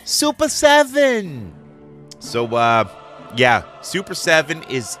 Super 7. So, Super 7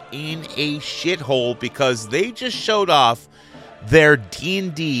 is in a shithole because they just showed off their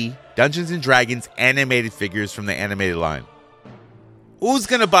D&D, Dungeons & Dragons animated figures from the animated line. Who's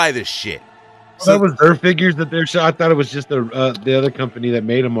going to buy this shit? So that was their figures that they're shot. I thought it was just the other company that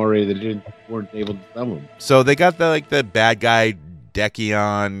made them already that weren't able to sell them. So they got the bad guy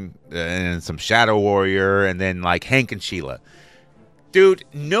Dekion and some Shadow Warrior and then like Hank and Sheila. Dude,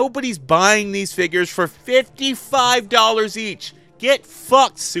 nobody's buying these figures for $55 each. Get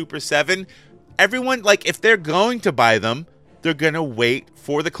fucked, Super 7. Everyone, like, if they're going to buy them, they're going to wait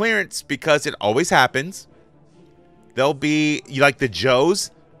for the clearance because it always happens. They'll be, like the Joes,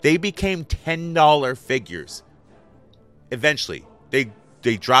 they became $10 figures. Eventually. They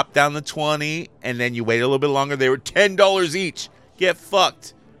dropped down to $20, and then you wait a little bit longer. They were $10 each. Get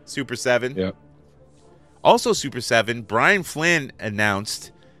fucked, Super 7. Yep. Also, Super 7, Brian Flynn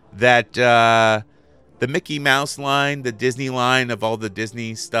announced that the Mickey Mouse line, the Disney line of all the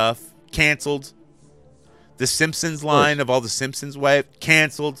Disney stuff, canceled. The Simpsons line of all the Simpsons wave,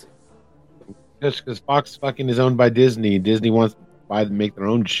 canceled. Just because Fox fucking is owned by Disney. Disney wants to make their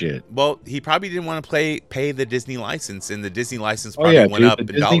own shit. Well, he probably didn't want to pay the Disney license, and the Disney license probably went up in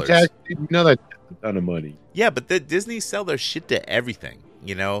Disney dollars. Tax, you know that's a ton of money. Yeah, but the Disney sell their shit to everything.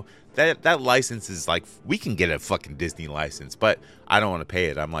 You know, that license is like, we can get a fucking Disney license, but I don't want to pay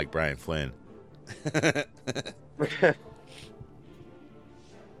it. I'm like Brian Flynn.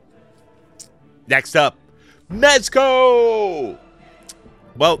 Next up, Mezco.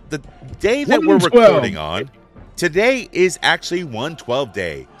 Well, the day that we're recording on, today is actually 112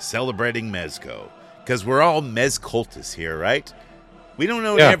 Day, celebrating Mezco, because we're all Mezcultists here, right? We don't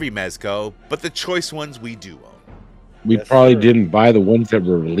own every Mezco, but the choice ones we do own. We probably didn't buy the ones that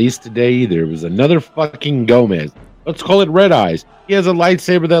were released today either. It was another fucking Gomez. Let's call it Red Eyes. He has a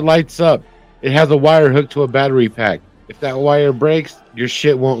lightsaber that lights up. It has a wire hooked to a battery pack. If that wire breaks, your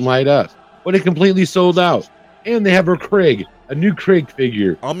shit won't light up. But it completely sold out. And they have a Krieg, a new Krieg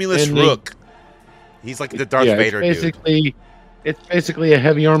figure. Omulus Rook. He's like the Darth Vader dude. It's basically a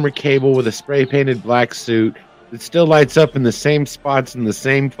heavy armor cable with a spray painted black suit. It still lights up in the same spots in the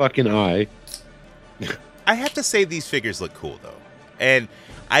same fucking eye. I have to say these figures look cool though. And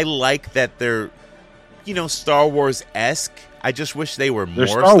I like that they're, Star Wars-esque. I just wish they were more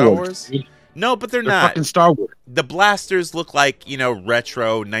Star Wars. Dude. No, but they're not. Fucking Star Wars. The blasters look like,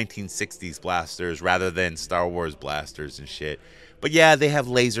 retro 1960s blasters rather than Star Wars blasters and shit. But yeah, they have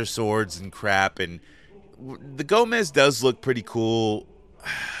laser swords and crap, and the Gomez does look pretty cool,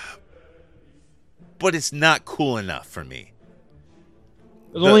 but it's not cool enough for me.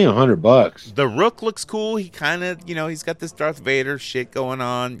 It's only $100. The Rook looks cool. He kind of, he's got this Darth Vader shit going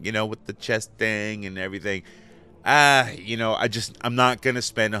on, with the chest thing and everything. I'm not going to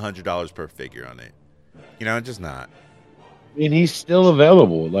spend $100 per figure on it. Just not. I mean, he's still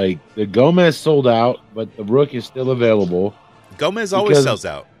available. Like, the Gomez sold out, but the Rook is still available. Gomez always sells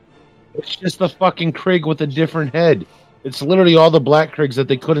out. It's just the fucking Krieg with a different head. It's literally all the black Kriegs that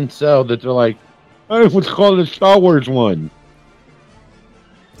they couldn't sell that they're like, hey, let's call it a Star Wars one.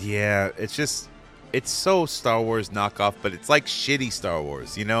 Yeah, it's so Star Wars knockoff, but it's like shitty Star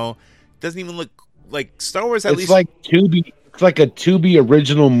Wars, It doesn't even look like Star Wars at least. It's like a Tubi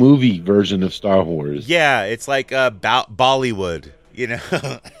original movie version of Star Wars. Yeah, it's like Bollywood, They're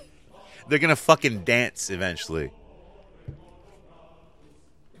going to fucking dance eventually.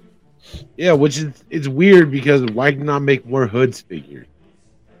 Yeah, which is it's weird because why not make more Hoods figures?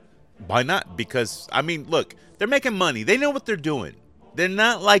 Why not? Because, look, they're making money. They know what they're doing. They're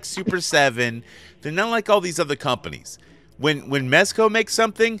not like Super 7. They're not like all these other companies. When Mezco makes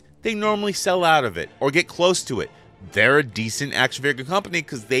something, they normally sell out of it or get close to it. They're a decent action figure company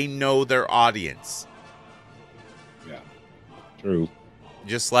because they know their audience. Yeah, true.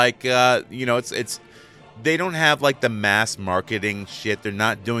 Just like, it's they don't have like the mass marketing shit. They're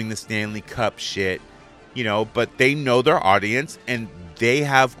not doing the Stanley Cup shit, but they know their audience and they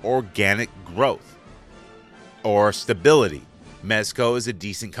have organic growth or stability. Mezco is a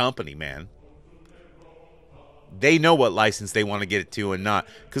decent company, man. They know what license they want to get it to and not.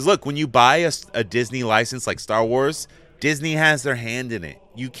 Because look, when you buy a Disney license like Star Wars, Disney has their hand in it.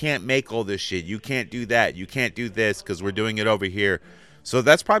 You can't make all this shit. You can't do that. You can't do this because we're doing it over here. So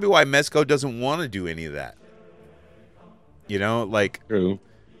that's probably why Mezco doesn't want to do any of that. True.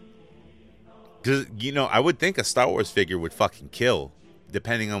 Because, I would think a Star Wars figure would fucking kill,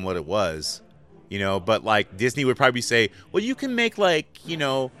 depending on what it was. But like Disney would probably say, well, you can make Rey.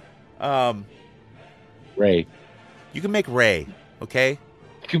 You can make Rey, okay?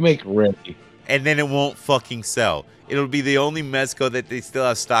 You can make Rey. And then it won't fucking sell. It'll be the only Mezco that they still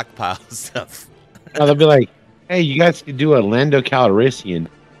have stockpile stuff. No, they'll be like, hey, you guys could do a Lando Calrissian.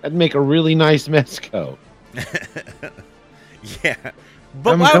 That'd make a really nice Mezco. Yeah.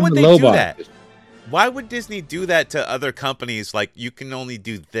 But why would they do that? Why would Disney do that to other companies? Like, you can only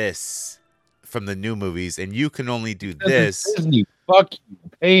do this from the new movies, and you can only do this. Disney, fuck you,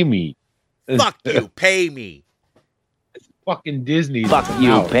 pay me. Fuck you, pay me. It's fucking Disney. Fuck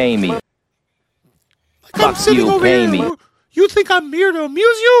you, pay me. Like I'm sitting over here. Me. You think I'm here to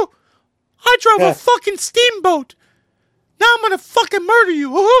amuse you? I drove a fucking steamboat. Now I'm gonna fucking murder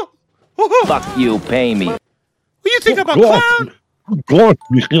you. Fuck you, pay me. What do you think I'm a clown? God,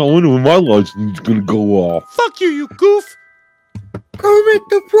 I wonder when my license is gonna go off. Fuck you, you goof. Kermit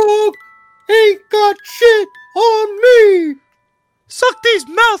the Frog ain't got shit on me. Suck these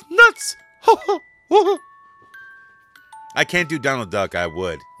mouth nuts. I can't do Donald Duck. I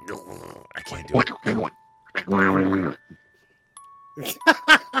would. I can't do it.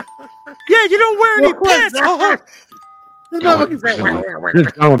 Yeah, you don't wear any pants.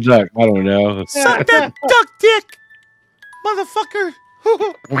 Donald Duck. I don't know. Suck that duck dick, motherfucker.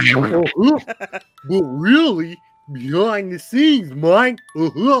 But really, behind the scenes, Mike,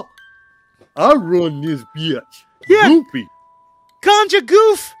 I run this bitch. Yeah. Goofy. Ganja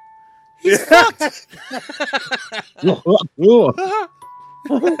Goof. He's fucked. I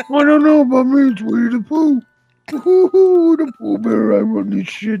don't know about me, it's Winnie the Pooh. The Pooh Bear, I run this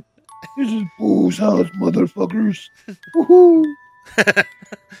shit. This is Pooh's house, motherfuckers.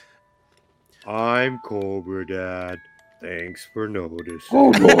 I'm Cobra Dad. Thanks for noticing.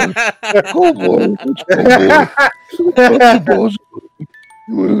 Oh, Lord. Oh, boy. Oh, boy.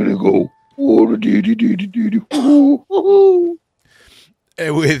 We're going to go. Oh,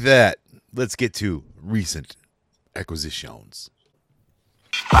 And with that, let's get to recent acquisitions.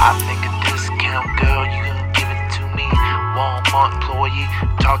 $5 discount, girl, you gonna give it to me. Walmart employee,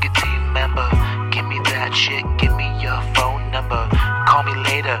 Target team member. Give me that shit, give me your phone number. Call me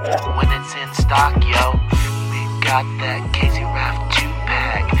later when it's in stock, yo. We got that Casey Raft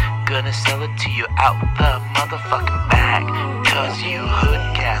 2-pack. Gonna sell it to you out the motherfucking bag. Cause you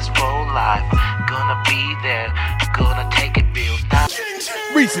hoodcast for life. Gonna be there, gonna take it real nice.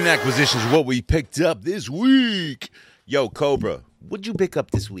 Recent acquisitions, what we picked up this week. Yo, Cobra, what'd you pick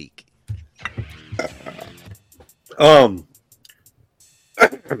up this week? I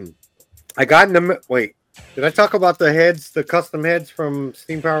got in the wait. Did I talk about the heads, the custom heads from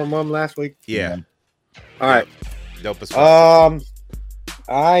Steam Power Mom last week? Yeah. All right. Dope as fuck.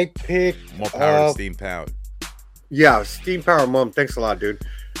 I picked More power to Steam Power. Yeah, Steam Power Mom. Thanks a lot, dude.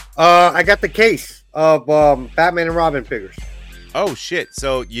 I got the case of Batman and Robin figures. Oh shit!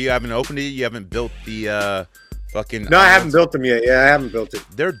 So you haven't opened it? You haven't built the fucking? No, I haven't built them yet. Yeah, I haven't built it.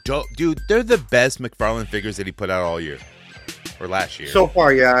 They're dope, dude. They're the best McFarlane figures that he put out all year, or last year. So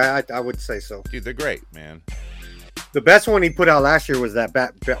far, yeah, I would say so. Dude, they're great, man. The best one he put out last year was that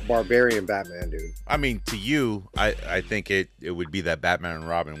Barbarian Batman, dude. I mean, to you, I think it would be that Batman and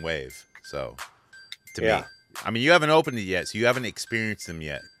Robin wave. So, to me, I mean, you haven't opened it yet, so you haven't experienced them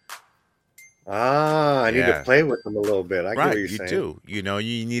yet. I need to play with them a little bit. I get what you're saying. Do. You know,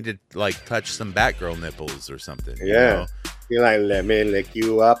 you need to like touch some Batgirl nipples or something. Yeah. You know? You're like, let me lick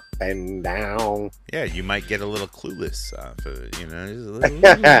you up and down. Yeah, you might get a little clueless. You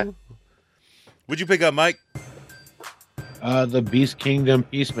know. What'd you pick up, Mike? The Beast Kingdom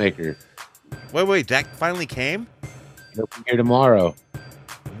Peacemaker. Wait, that finally came? It'll be here tomorrow.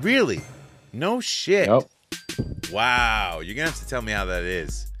 Really? No shit. Yep. Wow, you're gonna have to tell me how that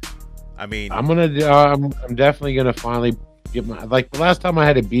is. I mean, I'm definitely gonna finally get my, like the last time I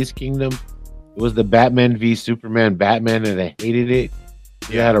had a Beast Kingdom, it was the Batman v Superman Batman, and I hated it.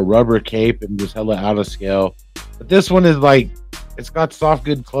 It had a rubber cape and was hella out of scale. But this one is like, it's got soft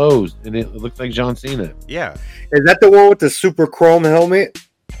good clothes and it looks like John Cena. Yeah. Is that the one with the super chrome helmet?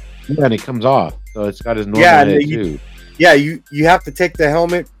 Yeah, and it comes off, so it's got his normal head too. Yeah, you have to take the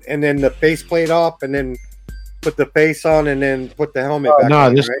helmet and then the faceplate off, and then put the face on, and then put the helmet back on.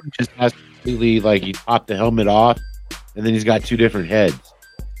 No, this right? one just has completely like he popped the helmet off, and then he's got two different heads.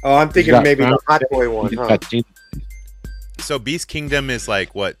 Oh, I'm thinking maybe the Hot Boy one, huh? So Beast Kingdom is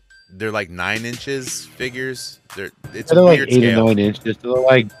like what? They're like 9 inches figures. They're like 8 to 9 inches. They're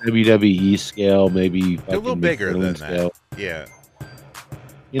like WWE scale, maybe. They're a little bigger than that. Yeah.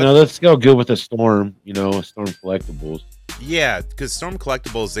 You know, let's go good with a Storm. You know, Storm Collectibles. Yeah, because Storm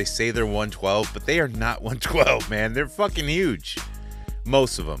Collectibles, they say they're 112, but they are not 112, man. They're fucking huge.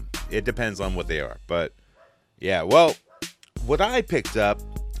 Most of them. It depends on what they are. But, yeah, well, what I picked up,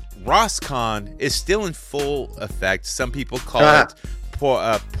 RossCon is still in full effect. Some people call it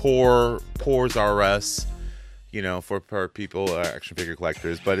Pores R Us, you know, for people, action figure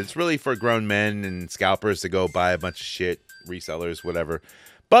collectors. But it's really for grown men and scalpers to go buy a bunch of shit, resellers, whatever.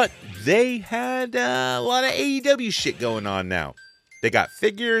 But they had a lot of AEW shit going on now. They got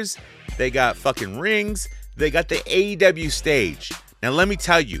figures. They got fucking rings. They got the AEW stage. Now, let me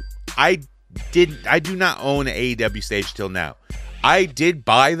tell you, I do not own an AEW stage till now. I did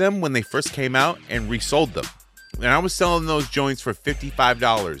buy them when they first came out and resold them. And I was selling those joints for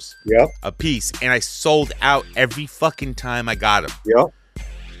 $55 a piece. And I sold out every fucking time I got them. Yep.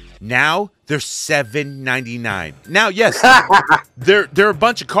 Now they're $7.99. Now, yes, they're a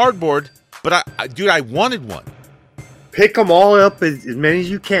bunch of cardboard, but I wanted one. Pick them all up as many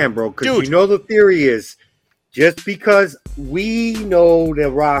as you can, bro. Because you know the theory is just because we know the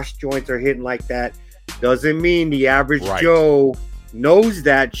Ross joints are hitting like that doesn't mean the average Joe knows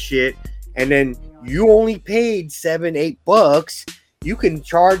that shit. And then you only paid $7-8. You can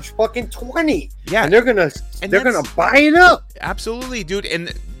charge fucking $20. Yeah, and they're gonna buy it up. Absolutely, dude.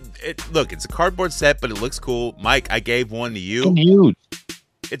 And look, it's a cardboard set, but it looks cool. Mike, I gave one to you. It's huge.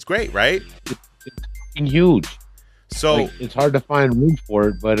 It's great, right? It's huge. So like, it's hard to find room for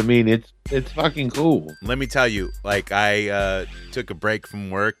it, but I mean, it's fucking cool. Let me tell you, like I took a break from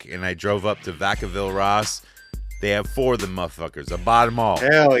work and I drove up to Vacaville Ross. They have 4 of them motherfuckers. I bought them all.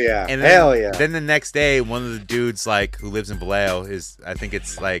 Hell yeah. And Hell yeah. Then the next day, one of the dudes like who lives in Vallejo, I think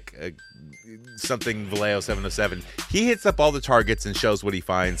it's like something Vallejo 707. He hits up all the Targets and shows what he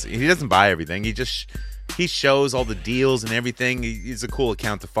finds. He doesn't buy everything. He shows all the deals and everything. He's a cool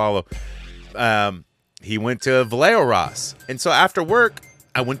account to follow. He went to Vallejo Ross. And so after work,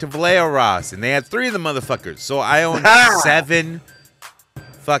 I went to Vallejo Ross and they had 3 of the motherfuckers. So I owned 7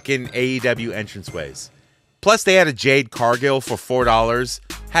 fucking AEW entranceways. Plus, they had a Jade Cargill for $4.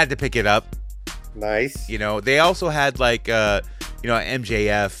 Had to pick it up. Nice. You know, they also had like,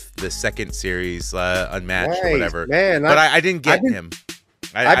 MJF, the second series, Unmatched or whatever. Man, but I didn't get him.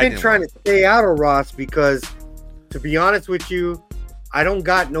 I've been trying to stay out of Ross because, to be honest with you, we don't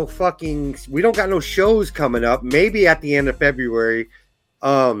got no shows coming up. Maybe at the end of February.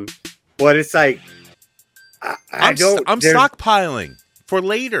 But it's like, I'm stockpiling for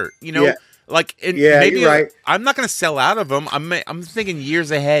later, you know. Yeah. Like, maybe you're right. I'm not gonna sell out of them. I'm thinking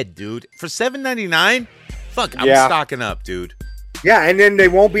years ahead, dude. For $7.99, fuck, I'm stocking up, dude. Yeah, and then they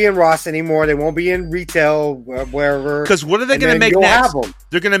won't be in Ross anymore. They won't be in retail wherever. Because what are they gonna make next?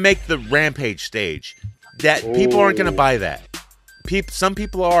 They're gonna make the Rampage stage. That people aren't gonna buy that. Some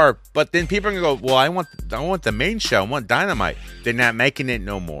people are, but then people are gonna go, well, I want the main show. I want Dynamite. They're not making it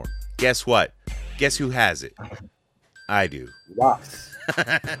no more. Guess what? Guess who has it? I do. Ross.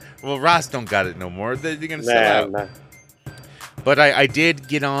 Well, Ross don't got it no more. They're gonna sell out. Nah. But I did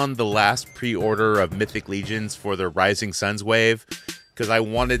get on the last pre-order of Mythic Legions for the Rising Suns wave because I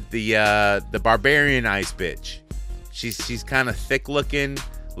wanted the Barbarian Ice bitch. She's kind of thick looking,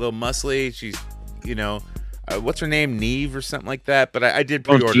 a little muscly. She's what's her name, Neve or something like that. But I did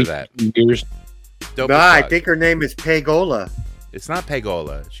pre-order that. I think her name is Pegola. It's not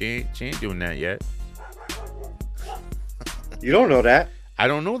Pegola. She ain't doing that yet. You don't know that. I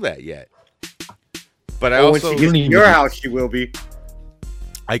don't know that yet. But when she gets to your house, she will be.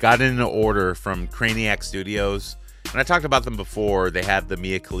 I got in an order from Craniac Studios, and I talked about them before. They have the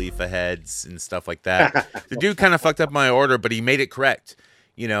Mia Khalifa heads and stuff like that. The dude kind of fucked up my order, but he made it correct,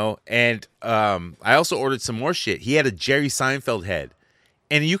 you know. And I also ordered some more shit. He had a Jerry Seinfeld head,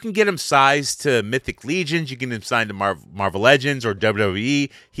 and you can get him sized to Mythic Legions. You can get him signed to Marvel Legends or WWE.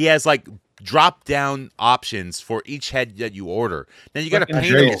 He has like drop down options for each head that you order. Now you got to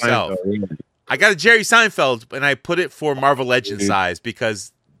paint it yourself. I got a Jerry Seinfeld, and I put it for Marvel Legends size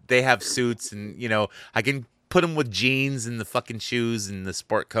because they have suits, and I can put them with jeans and the fucking shoes and the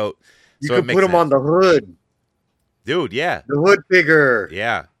sport coat. You can put them on the hood, dude. Yeah, the hood figure.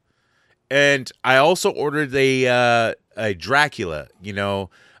 Yeah, and I also ordered a Dracula.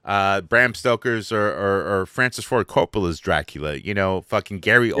 Bram Stoker's or Francis Ford Coppola's Dracula. Fucking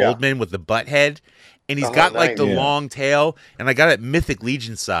Gary Oldman with the butt head, and he's got like the long tail, and I got it Mythic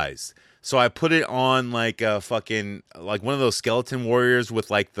Legion size. So I put it on like a fucking like one of those skeleton warriors with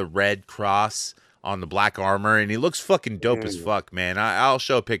like the red cross on the black armor, and he looks fucking dope as fuck, man. I'll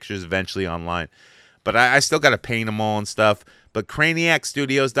show pictures eventually online, but I still got to paint them all and stuff. But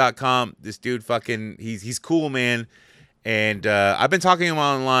CraniacStudios.com, this dude fucking he's cool, man. And I've been talking to him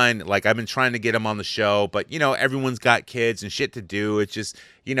online, like I've been trying to get him on the show, but everyone's got kids and shit to do. It's just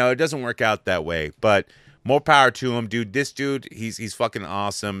it doesn't work out that way, but. More power to him, dude. This dude, he's fucking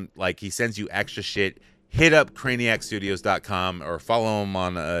awesome. Like, he sends you extra shit. Hit up CraniacStudios.com or follow him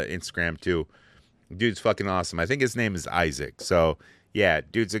on Instagram, too. Dude's fucking awesome. I think his name is Isaac. So, yeah,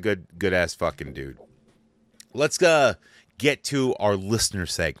 dude's a good-ass fucking dude. Let's get to our listener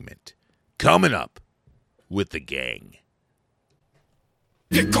segment. Coming up with the gang.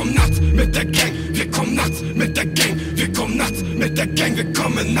 Wir kommen nachts mit der Gang, wir kommen nachts mit der Gang, wir kommen nachts mit der Gang, wir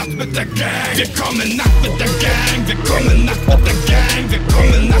kommen nachts mit der Gang, wir kommen nachts mit der Gang, wir kommen nachts mit der Gang, wir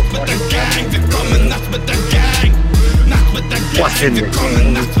kommen nachts mit der Gang, wir kommen nachts mit der Gang, nachts mit der Gang, wir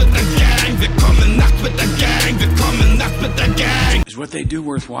kommen nachts mit der Gang, wir kommen nachts mit der Gang, wir kommen nachts mit der Gang. Is what they do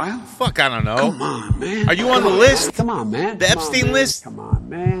worthwhile? Fuck, I don't know. Come on, man. Are you on the list? Come on, man. The Epstein list? Come on,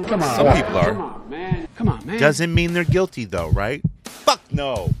 man. Come on. Some people are. Come on, man. Come on, man. Doesn't mean they're guilty, though, right? Fuck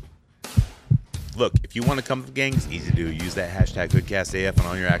no. Look, if you want to come to the gang, it's easy to do. Use that hashtag HoodcastAF on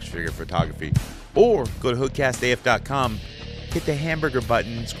all your action figure photography. Or go to hoodcastaf.com, hit the hamburger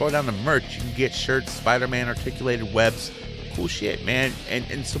button, scroll down to merch. You can get shirts, Spider-Man articulated webs, cool shit, man.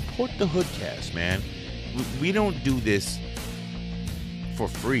 And support the Hoodcast, man. We don't do this for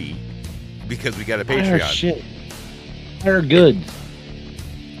free because we got a Patreon. Shit. They're good.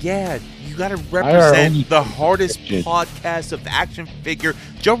 Yeah, you got to represent the hardest podcast of action figure.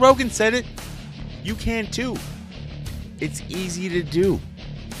 Joe Rogan said it. You can too. It's easy to do.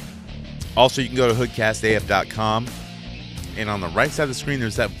 Also, you can go to hoodcastaf.com, and on the right side of the screen,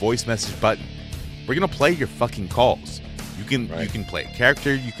 there's that voice message button. We're going to play your fucking calls. You can play a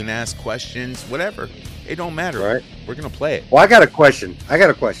character, you can ask questions, whatever. It don't matter. Right. We're going to play it. Well, I got a question. All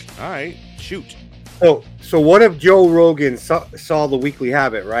right. Shoot. So what if Joe Rogan saw the Weekly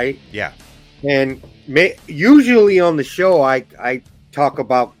Habit, right? Yeah. And usually on the show, I talk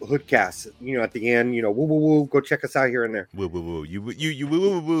about Hoodcast. You know, at the end, you know, woo woo woo, go check us out here and there. Woo woo woo. You woo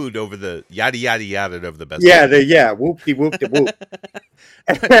woo wooed over the yada yada yada over the best. Yeah, whoop-de whoop de whoop.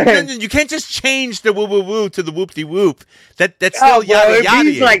 You can't just change the woo woo woo to the whoop de whoop. That's still yada yada.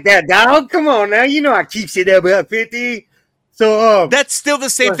 He's like that, dog. Come on now, you know I keeps it up at 50. So that's still the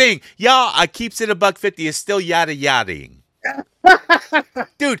same thing. Y'all, I keeps it $1.50 is still yada yadaing.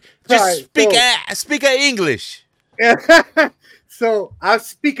 Dude, just speak English. So I'm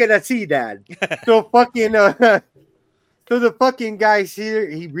speaking at sea, Dad. So fucking so the fucking guy's here,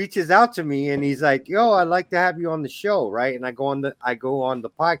 he reaches out to me and he's like, "Yo, I'd like to have you on the show," right? And I go on the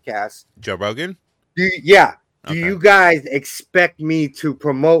podcast. Joe Rogan? Do you guys expect me to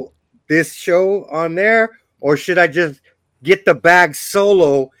promote this show on there, or should I just get the bag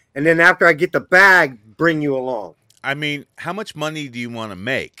solo and then after I get the bag, bring you along? I mean, how much money do you want to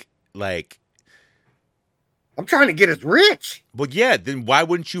make? Like, I'm trying to get us rich. Well, yeah, then why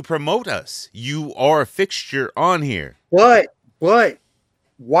wouldn't you promote us? You are a fixture on here. But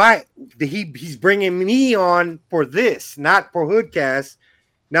why he's bringing me on for this, not for Hoodcast.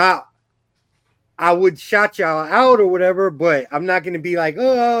 Now, I would shout y'all out or whatever, but I'm not going to be like,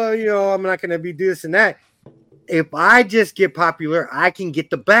 oh, you know, I'm not going to be this and that. If I just get popular, I can get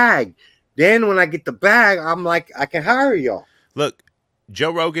the bag. Then when I get the bag, I'm like, I can hire y'all. Look,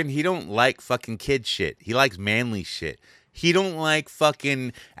 Joe Rogan, he don't like fucking kid shit. He likes manly shit. He don't like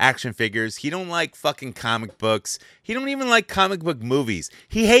fucking action figures. He don't like fucking comic books. He don't even like comic book movies.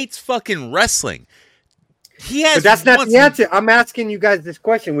 He hates fucking wrestling. But that's not the answer. I'm asking you guys this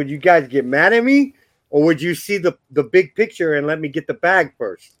question. Would you guys get mad at me? Or would you see the big picture and let me get the bag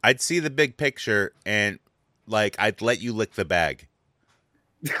first? I'd see the big picture and, like, I'd let you lick the bag.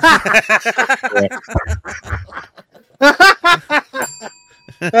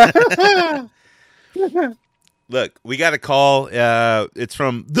 Look, we got a call. It's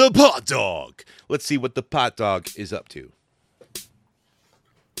from the Pot Dog. Let's see what the Pot Dog is up to.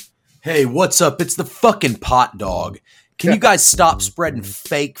 Hey, what's up? It's the fucking Pot Dog. Can you guys stop spreading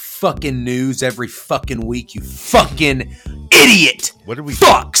fake fucking news every fucking week, you fucking idiot? What are we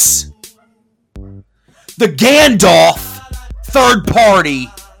fucks? The Gandalf third-party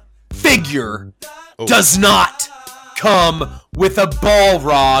figure does not come with a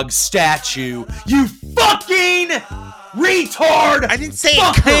Balrog statue. You fucking retard! I didn't say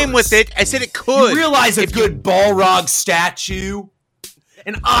it came with it. I said it could. You realize a good Balrog statue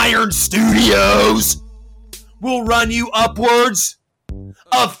and Iron Studios will run you upwards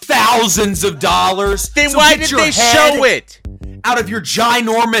of thousands of dollars. Then so why did they show it? Out of your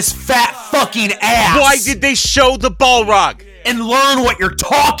ginormous fat fucking ass. Why did they show the Balrog? And learn what you're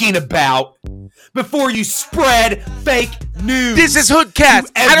talking about before you spread fake news. This is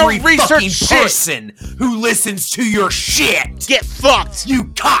Hoodcast. I don't research shit. Person who listens to your shit. Get fucked. You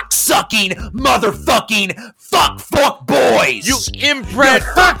cocksucking motherfucking fuck boys. You inbred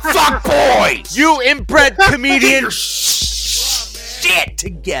fuck boys. You inbred comedian. Get your shit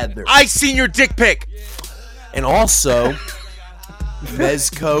together. I seen your dick pic. And also,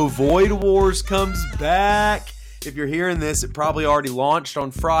 Mezco Void Wars comes back. If you're hearing this, it probably already launched on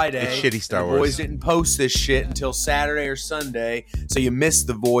Friday. It's shitty Star Wars. The boys didn't post this shit until Saturday or Sunday, so you missed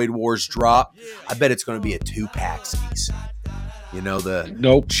the Void Wars drop. I bet it's going to be a 2-pack skis. You know, the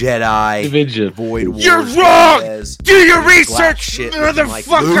Jedi Division. Void Wars. You're wrong! Do your research, motherfucker!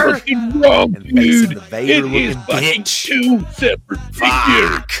 Like wrong, dude. It is fucking 2 separate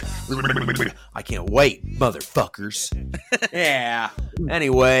figures. I can't wait, motherfuckers. Yeah.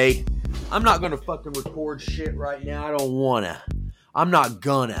 Anyway, I'm not going to fucking record shit right now. I don't want to. I'm not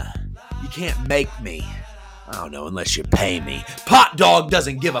gonna. You can't make me. I don't know, unless you pay me. Pot Dog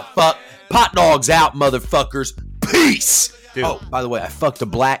doesn't give a fuck. Pot Dog's out, motherfuckers. Peace! Dude. Oh, by the way, I fucked a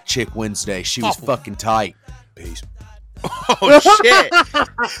black chick Wednesday. She was fucking tight. Peace. Oh, shit.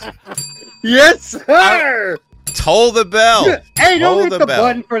 Yes, sir. Toll the bell. Hey, don't hit the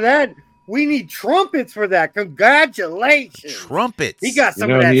button for that. We need trumpets for that. Congratulations. Trumpets. He got some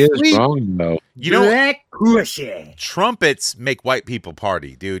of that he sweet is wrong, though. You know, black cushion. Trumpets make white people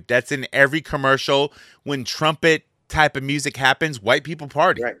party, dude. That's in every commercial. When trumpet type of music happens, white people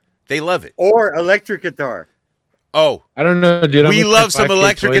party. Right. They love it. Or electric guitar. Oh, I don't know, dude. We love some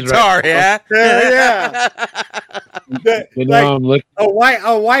electric guitar, yeah. Yeah. I'm looking. A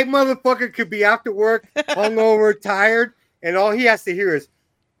white motherfucker could be after work, hungover, tired, and all he has to hear is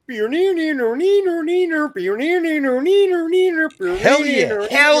Hell yeah.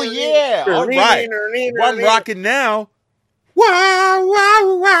 All right. Well, I'm rocking now. Wow,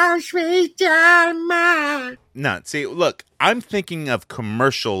 wow, wow, sweet child of mine. No, see, look, I'm thinking of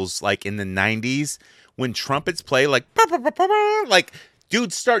commercials like in the 90s when trumpets play, like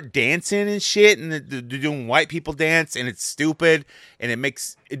dudes start dancing and shit, and they're doing white people dance, and it's stupid, and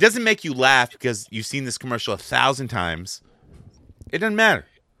it doesn't make you laugh because you've seen this commercial 1,000 times. It doesn't matter.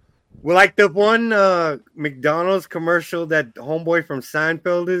 Well, like the one McDonald's commercial that homeboy from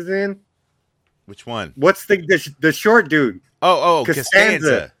Seinfeld is in. Which one? What's the short dude? Oh,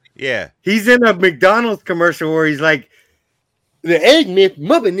 Costanza. Yeah. He's in a McDonald's commercial where he's like, the Egg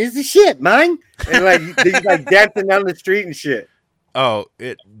McMuffin is the shit, man. And like he's like dancing down the street and shit. Oh,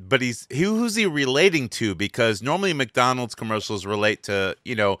 but who's he relating to? Because normally McDonald's commercials relate to,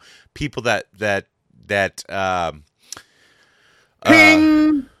 people that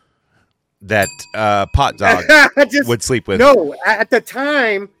Ping! That pot dog would sleep with. No, at the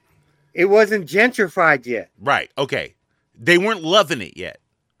time, it wasn't gentrified yet. Right. Okay. They weren't loving it yet.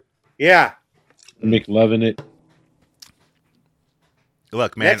 Yeah. McLovin' it.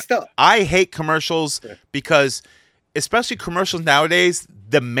 Look, man, I hate commercials because, especially commercials nowadays,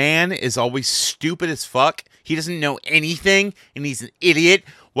 the man is always stupid as fuck. He doesn't know anything, and he's an idiot.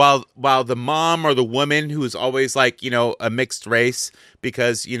 While the mom or the woman who is always like, a mixed race,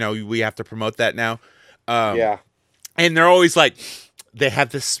 because, we have to promote that now. Yeah. And they're always like, they have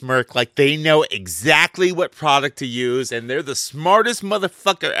this smirk, like they know exactly what product to use, and they're the smartest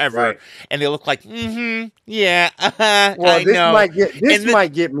motherfucker ever. Right. And they look like, yeah, well, I know. Might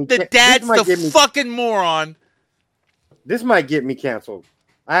get me. The dad's the fucking moron. This might get me canceled.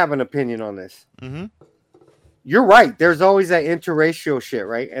 I have an opinion on this. Mm-hmm. You're right. There's always that interracial shit,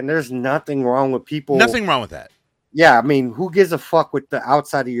 right? And there's nothing wrong with people. Nothing wrong with that. Yeah, I mean, who gives a fuck what the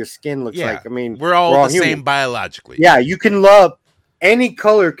outside of your skin looks like? I mean, we're all the same biologically. Yeah, you can love. Any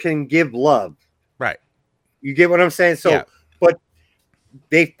color can give love. Right. You get what I'm saying? So, but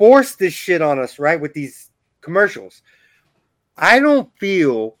they force this shit on us, right? With these commercials. I don't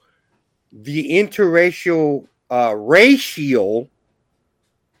feel the interracial interracial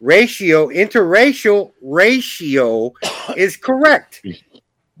ratio is correct.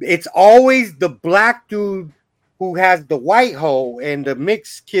 It's always the black dude who has the white hoe and the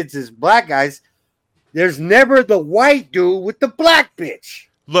mixed kids is black guys. There's never the white dude with the black bitch.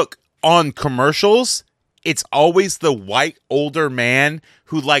 Look, on commercials, it's always the white older man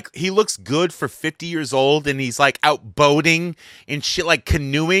who, he looks good for 50 years old, and he's, out boating and shit,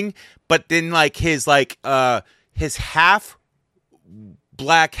 canoeing, but then, his half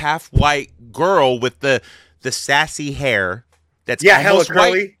black, half white girl with the sassy hair that's almost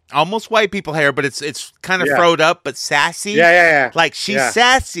hella white. Almost white people hair, but it's kind of froed up, but sassy. Yeah. Like she's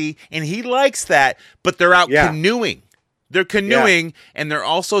sassy, and he likes that. But they're out canoeing. They're canoeing, and they're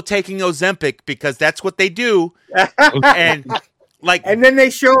also taking Ozempic because that's what they do. And then they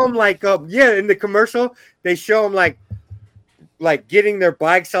show them in the commercial they show them like getting their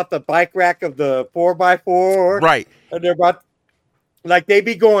bikes off the bike rack of the 4x4. Right. And they're about they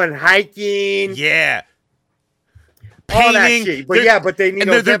be going hiking. Yeah. All that shit. But they need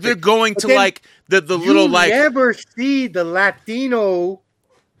they're going to the little you never see the Latino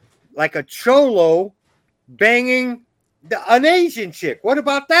a cholo banging an Asian chick. What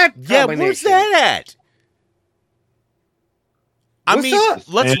about that? Yeah, where's that at?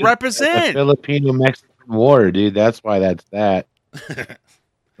 Let's represent the Filipino-Mexican War, dude. That's why that's that.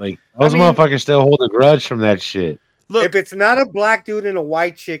 Those motherfuckers still hold a grudge from that shit. Look, if it's not a black dude and a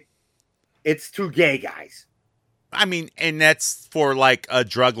white chick, it's two gay guys. And that's for a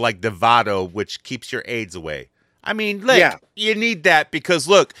drug like Dovato, which keeps your AIDS away. You need that because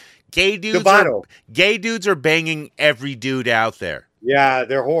look, gay dudes are banging every dude out there. Yeah,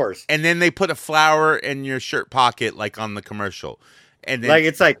 they're whores. And then they put a flower in your shirt pocket, on the commercial. And then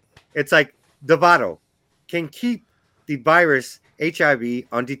it's like Dovato can keep the virus HIV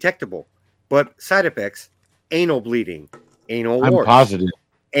undetectable, but side effects: anal bleeding, anal warts, I'm positive,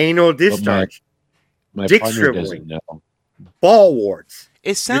 anal discharge. My dick partner shriveling, doesn't know. ball warts.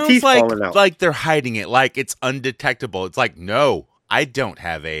 It sounds like they're hiding it, like it's undetectable. It's like, no, I don't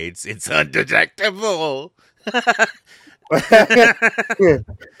have AIDS. It's undetectable.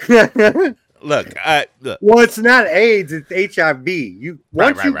 Look. Well, it's not AIDS. It's HIV.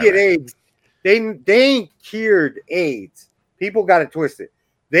 Once you get AIDS, they ain't cured AIDS. People got it twisted.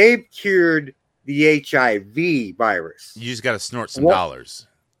 They've cured the HIV virus. You just got to snort some dollars.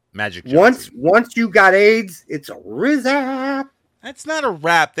 Magic Johnson. Once you got AIDS, it's a rizap. That's not a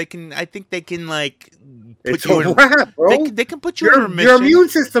rap. I think they can like put It's you a in wrap, bro. They can put you in remission. Your immune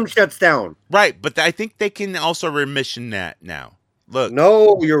system shuts down. Right, but I think they can also remission that now. Look.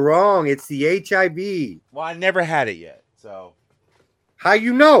 No, you're wrong. It's the HIV. Well, I never had it yet, so. How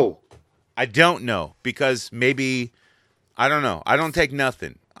you know? I don't know because maybe I don't know. I don't take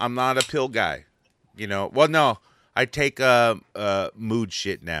nothing. I'm not a pill guy. You know. Well, no, I take mood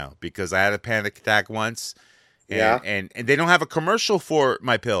shit now because I had a panic attack once. And they don't have a commercial for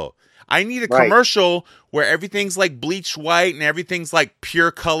my pill. I need a commercial where everything's like bleached white and everything's like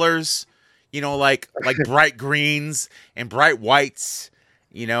pure colors, you know, like bright greens and bright whites,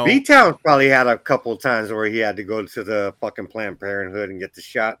 you know. B-Town probably had a couple of times where he had to go to the fucking Planned Parenthood and get the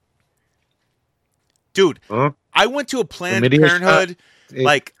shot. Dude, I went to a Planned Parenthood.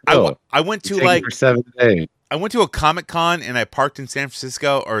 I went to like for 7 days. I went to a Comic-Con and I parked in San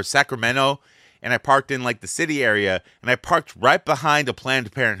Francisco or Sacramento. And I parked in like the city area, and I parked right behind a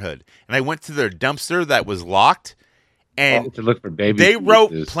Planned Parenthood. And I went to their dumpster that was locked, and to look for baby they wrote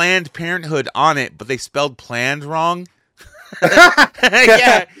pieces. Planned Parenthood on it, but they spelled planned wrong.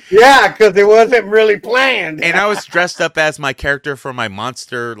 Yeah, because it wasn't really planned. And I was dressed up as my character for my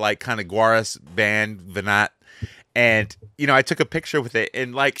monster, like kind of Guaras band, Venat. And, you know, I took a picture with it.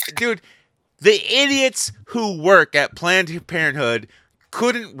 And like, dude, the idiots who work at Planned Parenthood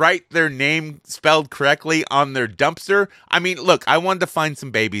couldn't write their name spelled correctly on their dumpster. I mean, look, I wanted to find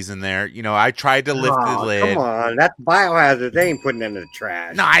some babies in there. You know, I tried to lift the lid. Come on, that's biohazard. They ain't putting it in the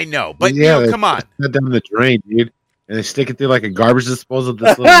trash. No, I know, but you know, come on. Put down the drain, dude, and they stick it through like a garbage disposal.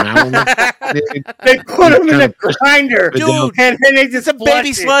 This little mountain. They put them in a grinder, dude, and then they just it's a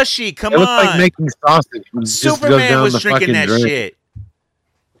baby slushy. Come it on, looks like making sausage. Superman was drinking that shit.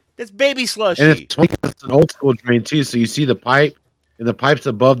 That's baby slushy. And it's an old school drain too, so you see the pipe. And the pipe's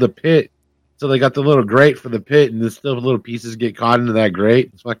above the pit. So they got the little grate for the pit, and the still little pieces get caught into that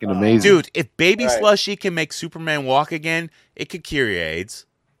grate. It's fucking amazing. Dude, if baby slushy can make Superman walk again, it could cure your AIDS.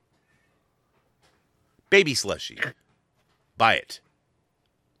 Baby slushy. Buy it.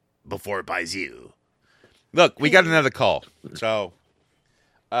 Before it buys you. Look, we got another call. So,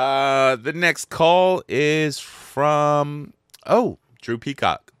 the next call is from, Drew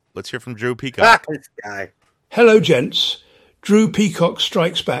Peacock. Let's hear from Drew Peacock. This guy. Hello, gents. Drew Peacock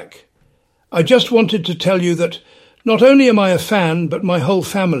strikes back. I just wanted to tell you that not only am I a fan, but my whole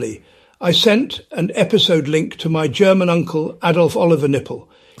family. I sent an episode link to my German uncle, Adolf Oliver Nippel.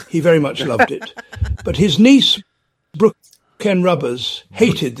 He very much loved it. But his niece, Brooke N. Rubbers,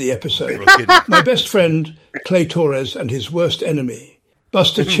 hated the episode. My best friend, Clay Torres, and his worst enemy,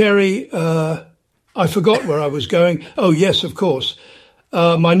 Buster Cherry. I forgot where I was going. Oh, yes, of course.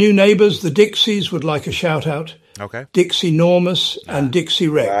 My new neighbours, the Dixies, would like a shout-out. Okay. Dixie Normus and Dixie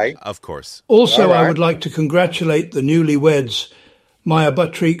Reg. Right. Of course. Also, I would like to congratulate the newlyweds, Maya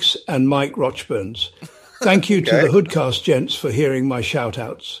Buttrieks and Mike Rochburns. Thank you to the Hoodcast gents for hearing my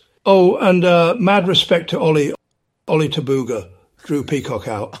shout-outs. Oh, and mad respect to Ollie Tabuga, Drew Peacock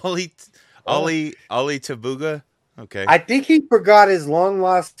out. Ollie Tabuga? Okay. I think he forgot his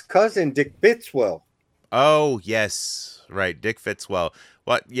long-lost cousin, Dick Fitzwell. Oh, yes. Right, Dick Fitzwell.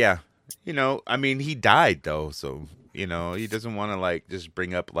 What? Yeah. You know, I mean, he died, though, so, you know, he doesn't want to, like, just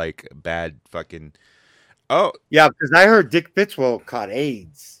bring up, like, bad fucking... Oh. Yeah, because I heard Dick Fitzwell caught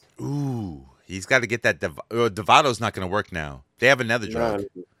AIDS. Ooh, he's got to get that... Devato's not going to work now. They have another drug.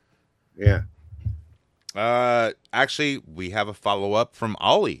 Yeah. Actually, we have a follow-up from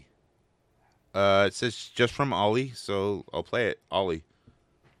Ollie. It says just from Ollie, so I'll play it. Ollie.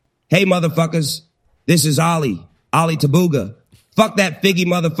 Hey, motherfuckers. This is Ollie Tabuga. Fuck that figgy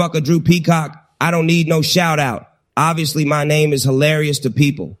motherfucker, Drew Peacock. I don't need no shout out. Obviously, my name is hilarious to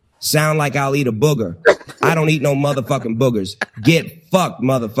people. Sound like I'll eat a booger. I don't eat no motherfucking boogers. Get fucked,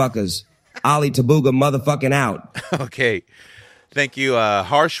 motherfuckers. Ollie Tabuga motherfucking out. Okay. Thank you.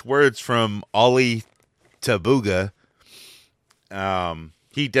 Harsh words from Ollie Tabuga.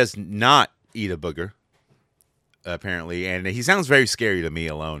 He does not eat a booger, apparently. And he sounds very scary to me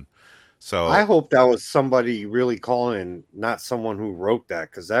alone. So I hope that was somebody really calling, not someone who wrote that,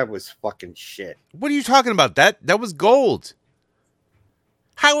 because that was fucking shit. What are you talking about? That was gold.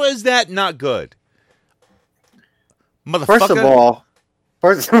 How is that not good? Motherfucker. First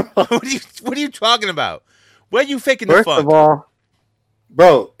of all, what are you talking about? Where are you faking the fun? First of all,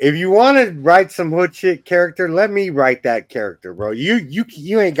 bro, if you want to write some hood shit character, let me write that character, bro. You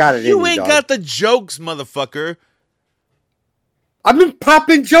ain't got it. You ain't got the jokes, motherfucker. I've been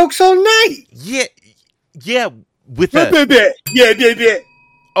popping jokes all night. Yeah. With yeah.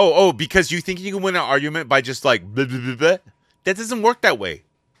 Oh, because you think you can win an argument by just like blah, blah, blah, blah? That doesn't work that way.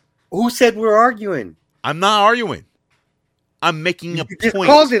 Who said we're arguing? I'm not arguing. I'm making a You just point.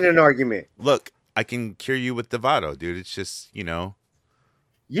 called it an argument. Look, I can cure you with Dovato, dude. It's just, You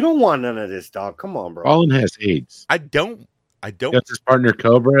don't want none of this, dog. Come on, bro. Colin has AIDS. I don't. Does his partner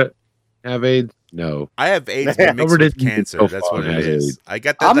Cobra have AIDS? No. I have AIDS but mixed with cancer. That's what it is. AIDS. I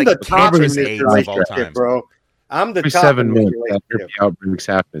got that I'm the top in cancerous this AIDS of all relationship, time. bro. I'm the Every top 7 in this months after relationship. the outbreaks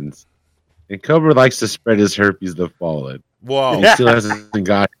happens. And Cobra likes to spread his herpes to Fallen. Whoa. He still hasn't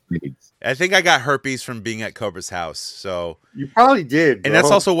got AIDS. I think I got herpes from being at Cobra's house. So You probably did, bro. and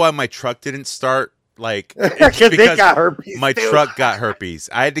that's also why my truck didn't start. Like because they got herpes. My too. truck got herpes.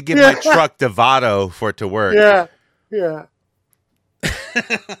 I had to give my truck Dovato for it to work. Yeah.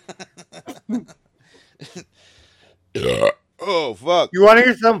 Oh fuck! You want to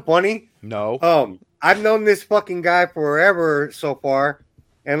hear something funny? No. I've known this fucking guy forever so far,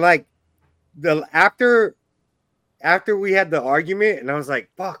 and like after we had the argument, and I was like,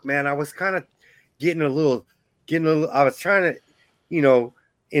 "Fuck, man!" I was kind of getting a little. I was trying to,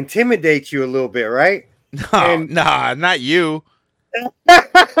 intimidate you a little bit, right? Nah, not you.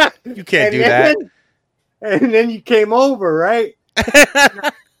 You can't do that. And then you came over, right?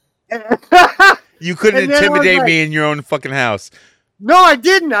 You couldn't intimidate me in your own fucking house. No, I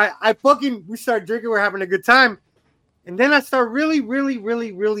didn't. We started drinking. We're having a good time. And then I start really, really,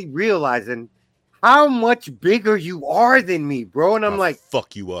 really, really realizing how much bigger you are than me, bro. And I'm like,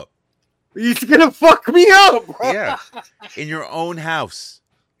 fuck you up. You're going to fuck me up, bro. Yeah. In your own house.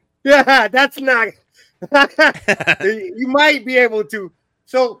 Yeah, that's not. You might be able to.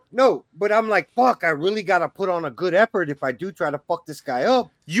 So, no, but I'm like, fuck, I really got to put on a good effort if I do try to fuck this guy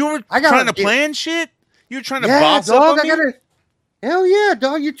up. You were trying to plan shit? You were trying to boss dog, up on me? Hell yeah,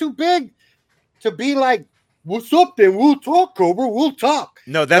 dog. You're too big to be like, what's up then? We'll talk, Cobra. We'll talk.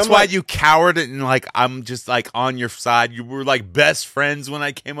 No, that's why you cowered and like I'm just like on your side. You were like best friends when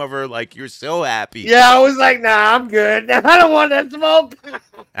I came over. Like you're so happy. Yeah, I was like, nah, I'm good. I don't want that smoke.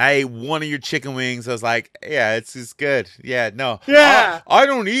 I ate one of your chicken wings. I was like, yeah, it's good. Yeah, no. Yeah. I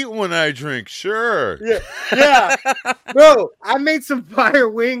don't eat when I drink. Sure. Yeah. Bro, I made some fire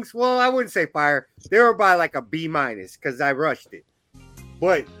wings. Well, I wouldn't say fire. They were by like a B- because I rushed it.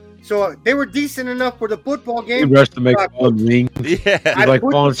 But so they were decent enough for the football game. He rushed to make Fallen wings. Yeah. He's like,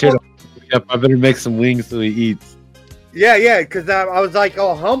 Fallen's here. Yep, I better make some wings so he eats. Yeah, because I was like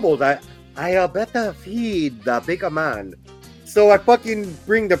all humbled. I better feed the bigger man. So I fucking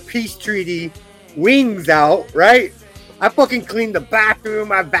bring the peace treaty wings out, right? I fucking cleaned the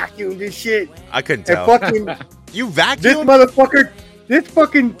bathroom. I vacuumed this shit. I couldn't tell. Fucking, you vacuumed? This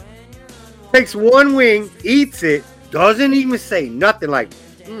fucking takes one wing, eats it, doesn't even say nothing like,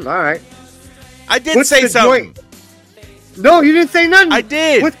 all right. I did say something. No, you didn't say nothing. I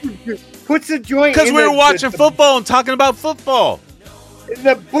did. Puts the joint because we were watching football and talking about football.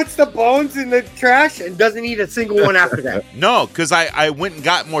 Puts the bones in the trash and doesn't eat a single one after that. No, because I went and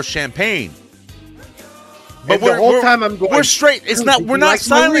got more champagne. But the whole time I'm going, we're straight. It's not. We're not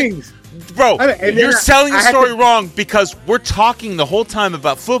silent, bro. You're selling the story wrong because we're talking the whole time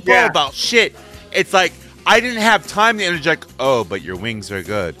about football, about shit. It's like I didn't have time to interject. Oh, but your wings are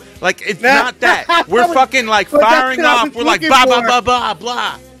good. Like it's not that. We're fucking like firing off. We're like blah blah blah blah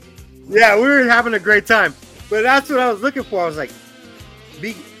blah. Yeah, we were having a great time. But that's what I was looking for. I was like,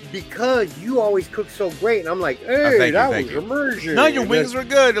 because you always cook so great. And I'm like, hey, that was immersion. No, your wings were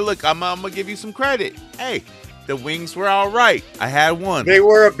good. Look, I'm going to give you some credit. Hey, the wings were all right. I had one. They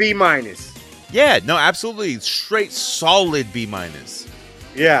were a B-. Yeah, no, absolutely. Straight, solid B-.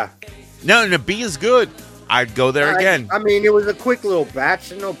 Yeah. No, and a B is good. I'd go there again. I mean, it was a quick little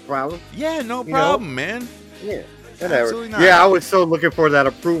batch. No problem. Yeah, no problem, man. Yeah. Whatever. Yeah, I was so looking for that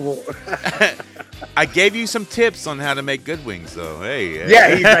approval. I gave you some tips on how to make good wings, though. Hey.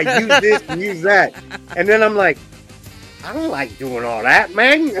 Yeah, he's like, use this and use that. And then I'm like, I don't like doing all that,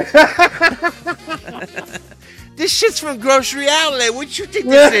 man. This shit's from Grocery Outlet. What you think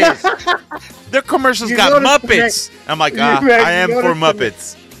this is? Their commercials got Muppets. I'm like, I am for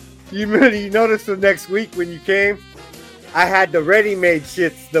Muppets. You noticed the next week when you came, I had the ready-made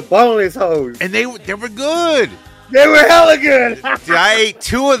shits, the boneless hoes. And they were good. They were hella good. Dude, I ate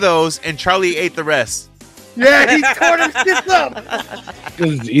 2 of those, and Charlie ate the rest. Yeah, he tore them shits up.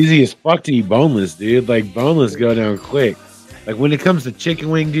 It's easy as fuck to eat boneless, dude. Like, boneless go down quick. Like, when it comes to chicken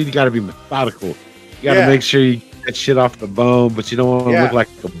wing, dude, you got to be methodical. You got to make sure you get that shit off the bone, but you don't want to look like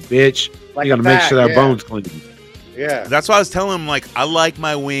a bitch. Like you got to make sure that bone's clean. Yeah. That's why I was telling him, like, I like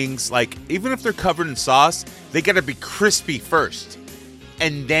my wings, like, even if they're covered in sauce, they got to be crispy first.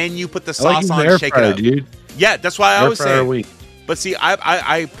 And then you put the sauce on and shake it up. Dude. Yeah, that's why I always say. But see,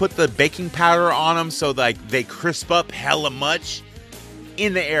 I put the baking powder on them so like they crisp up hella much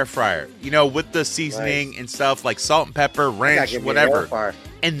in the air fryer. You know, with the seasoning and stuff like salt and pepper, ranch, whatever.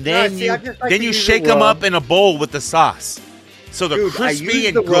 And then you shake them up in a bowl with the sauce. So they're crispy I use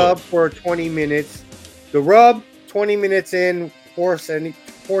and the good. rub for 20 minutes. The rub, 20 minutes in,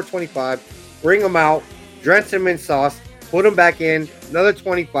 425. Bring them out, drench them in sauce, put them back in, another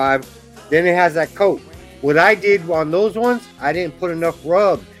 25. Then it has that coat. What I did on those ones, I didn't put enough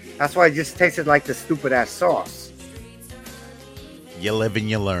rub. That's why it just tasted like the stupid ass sauce. You live and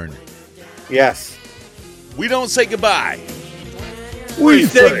you learn. Yes. We don't say goodbye. We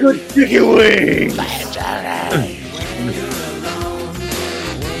say good chicken wings.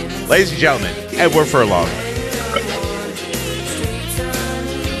 Ladies and gentlemen, Edward Furlong.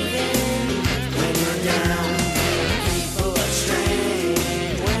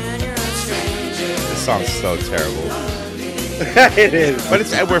 This song's so terrible. It is. But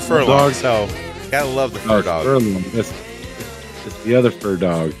it's Edward Furlong, so gotta love the fur dog. Furlong. It's the other fur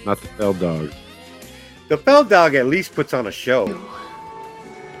dog, not the fell dog. The fell dog at least puts on a show.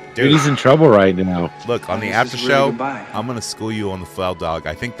 Dude, he's in trouble right now. Look, on the after show, I'm going to school you on the fell dog.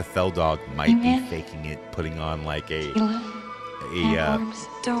 I think the fell dog might be faking it, putting on like a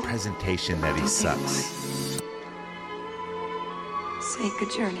presentation that he sucks. Say good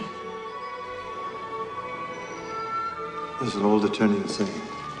journey. There's an old Eternian saying,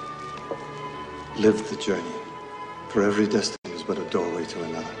 live the journey, for every destiny is but a doorway to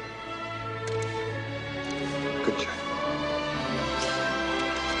another. Good journey.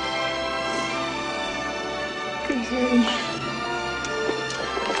 Good journey.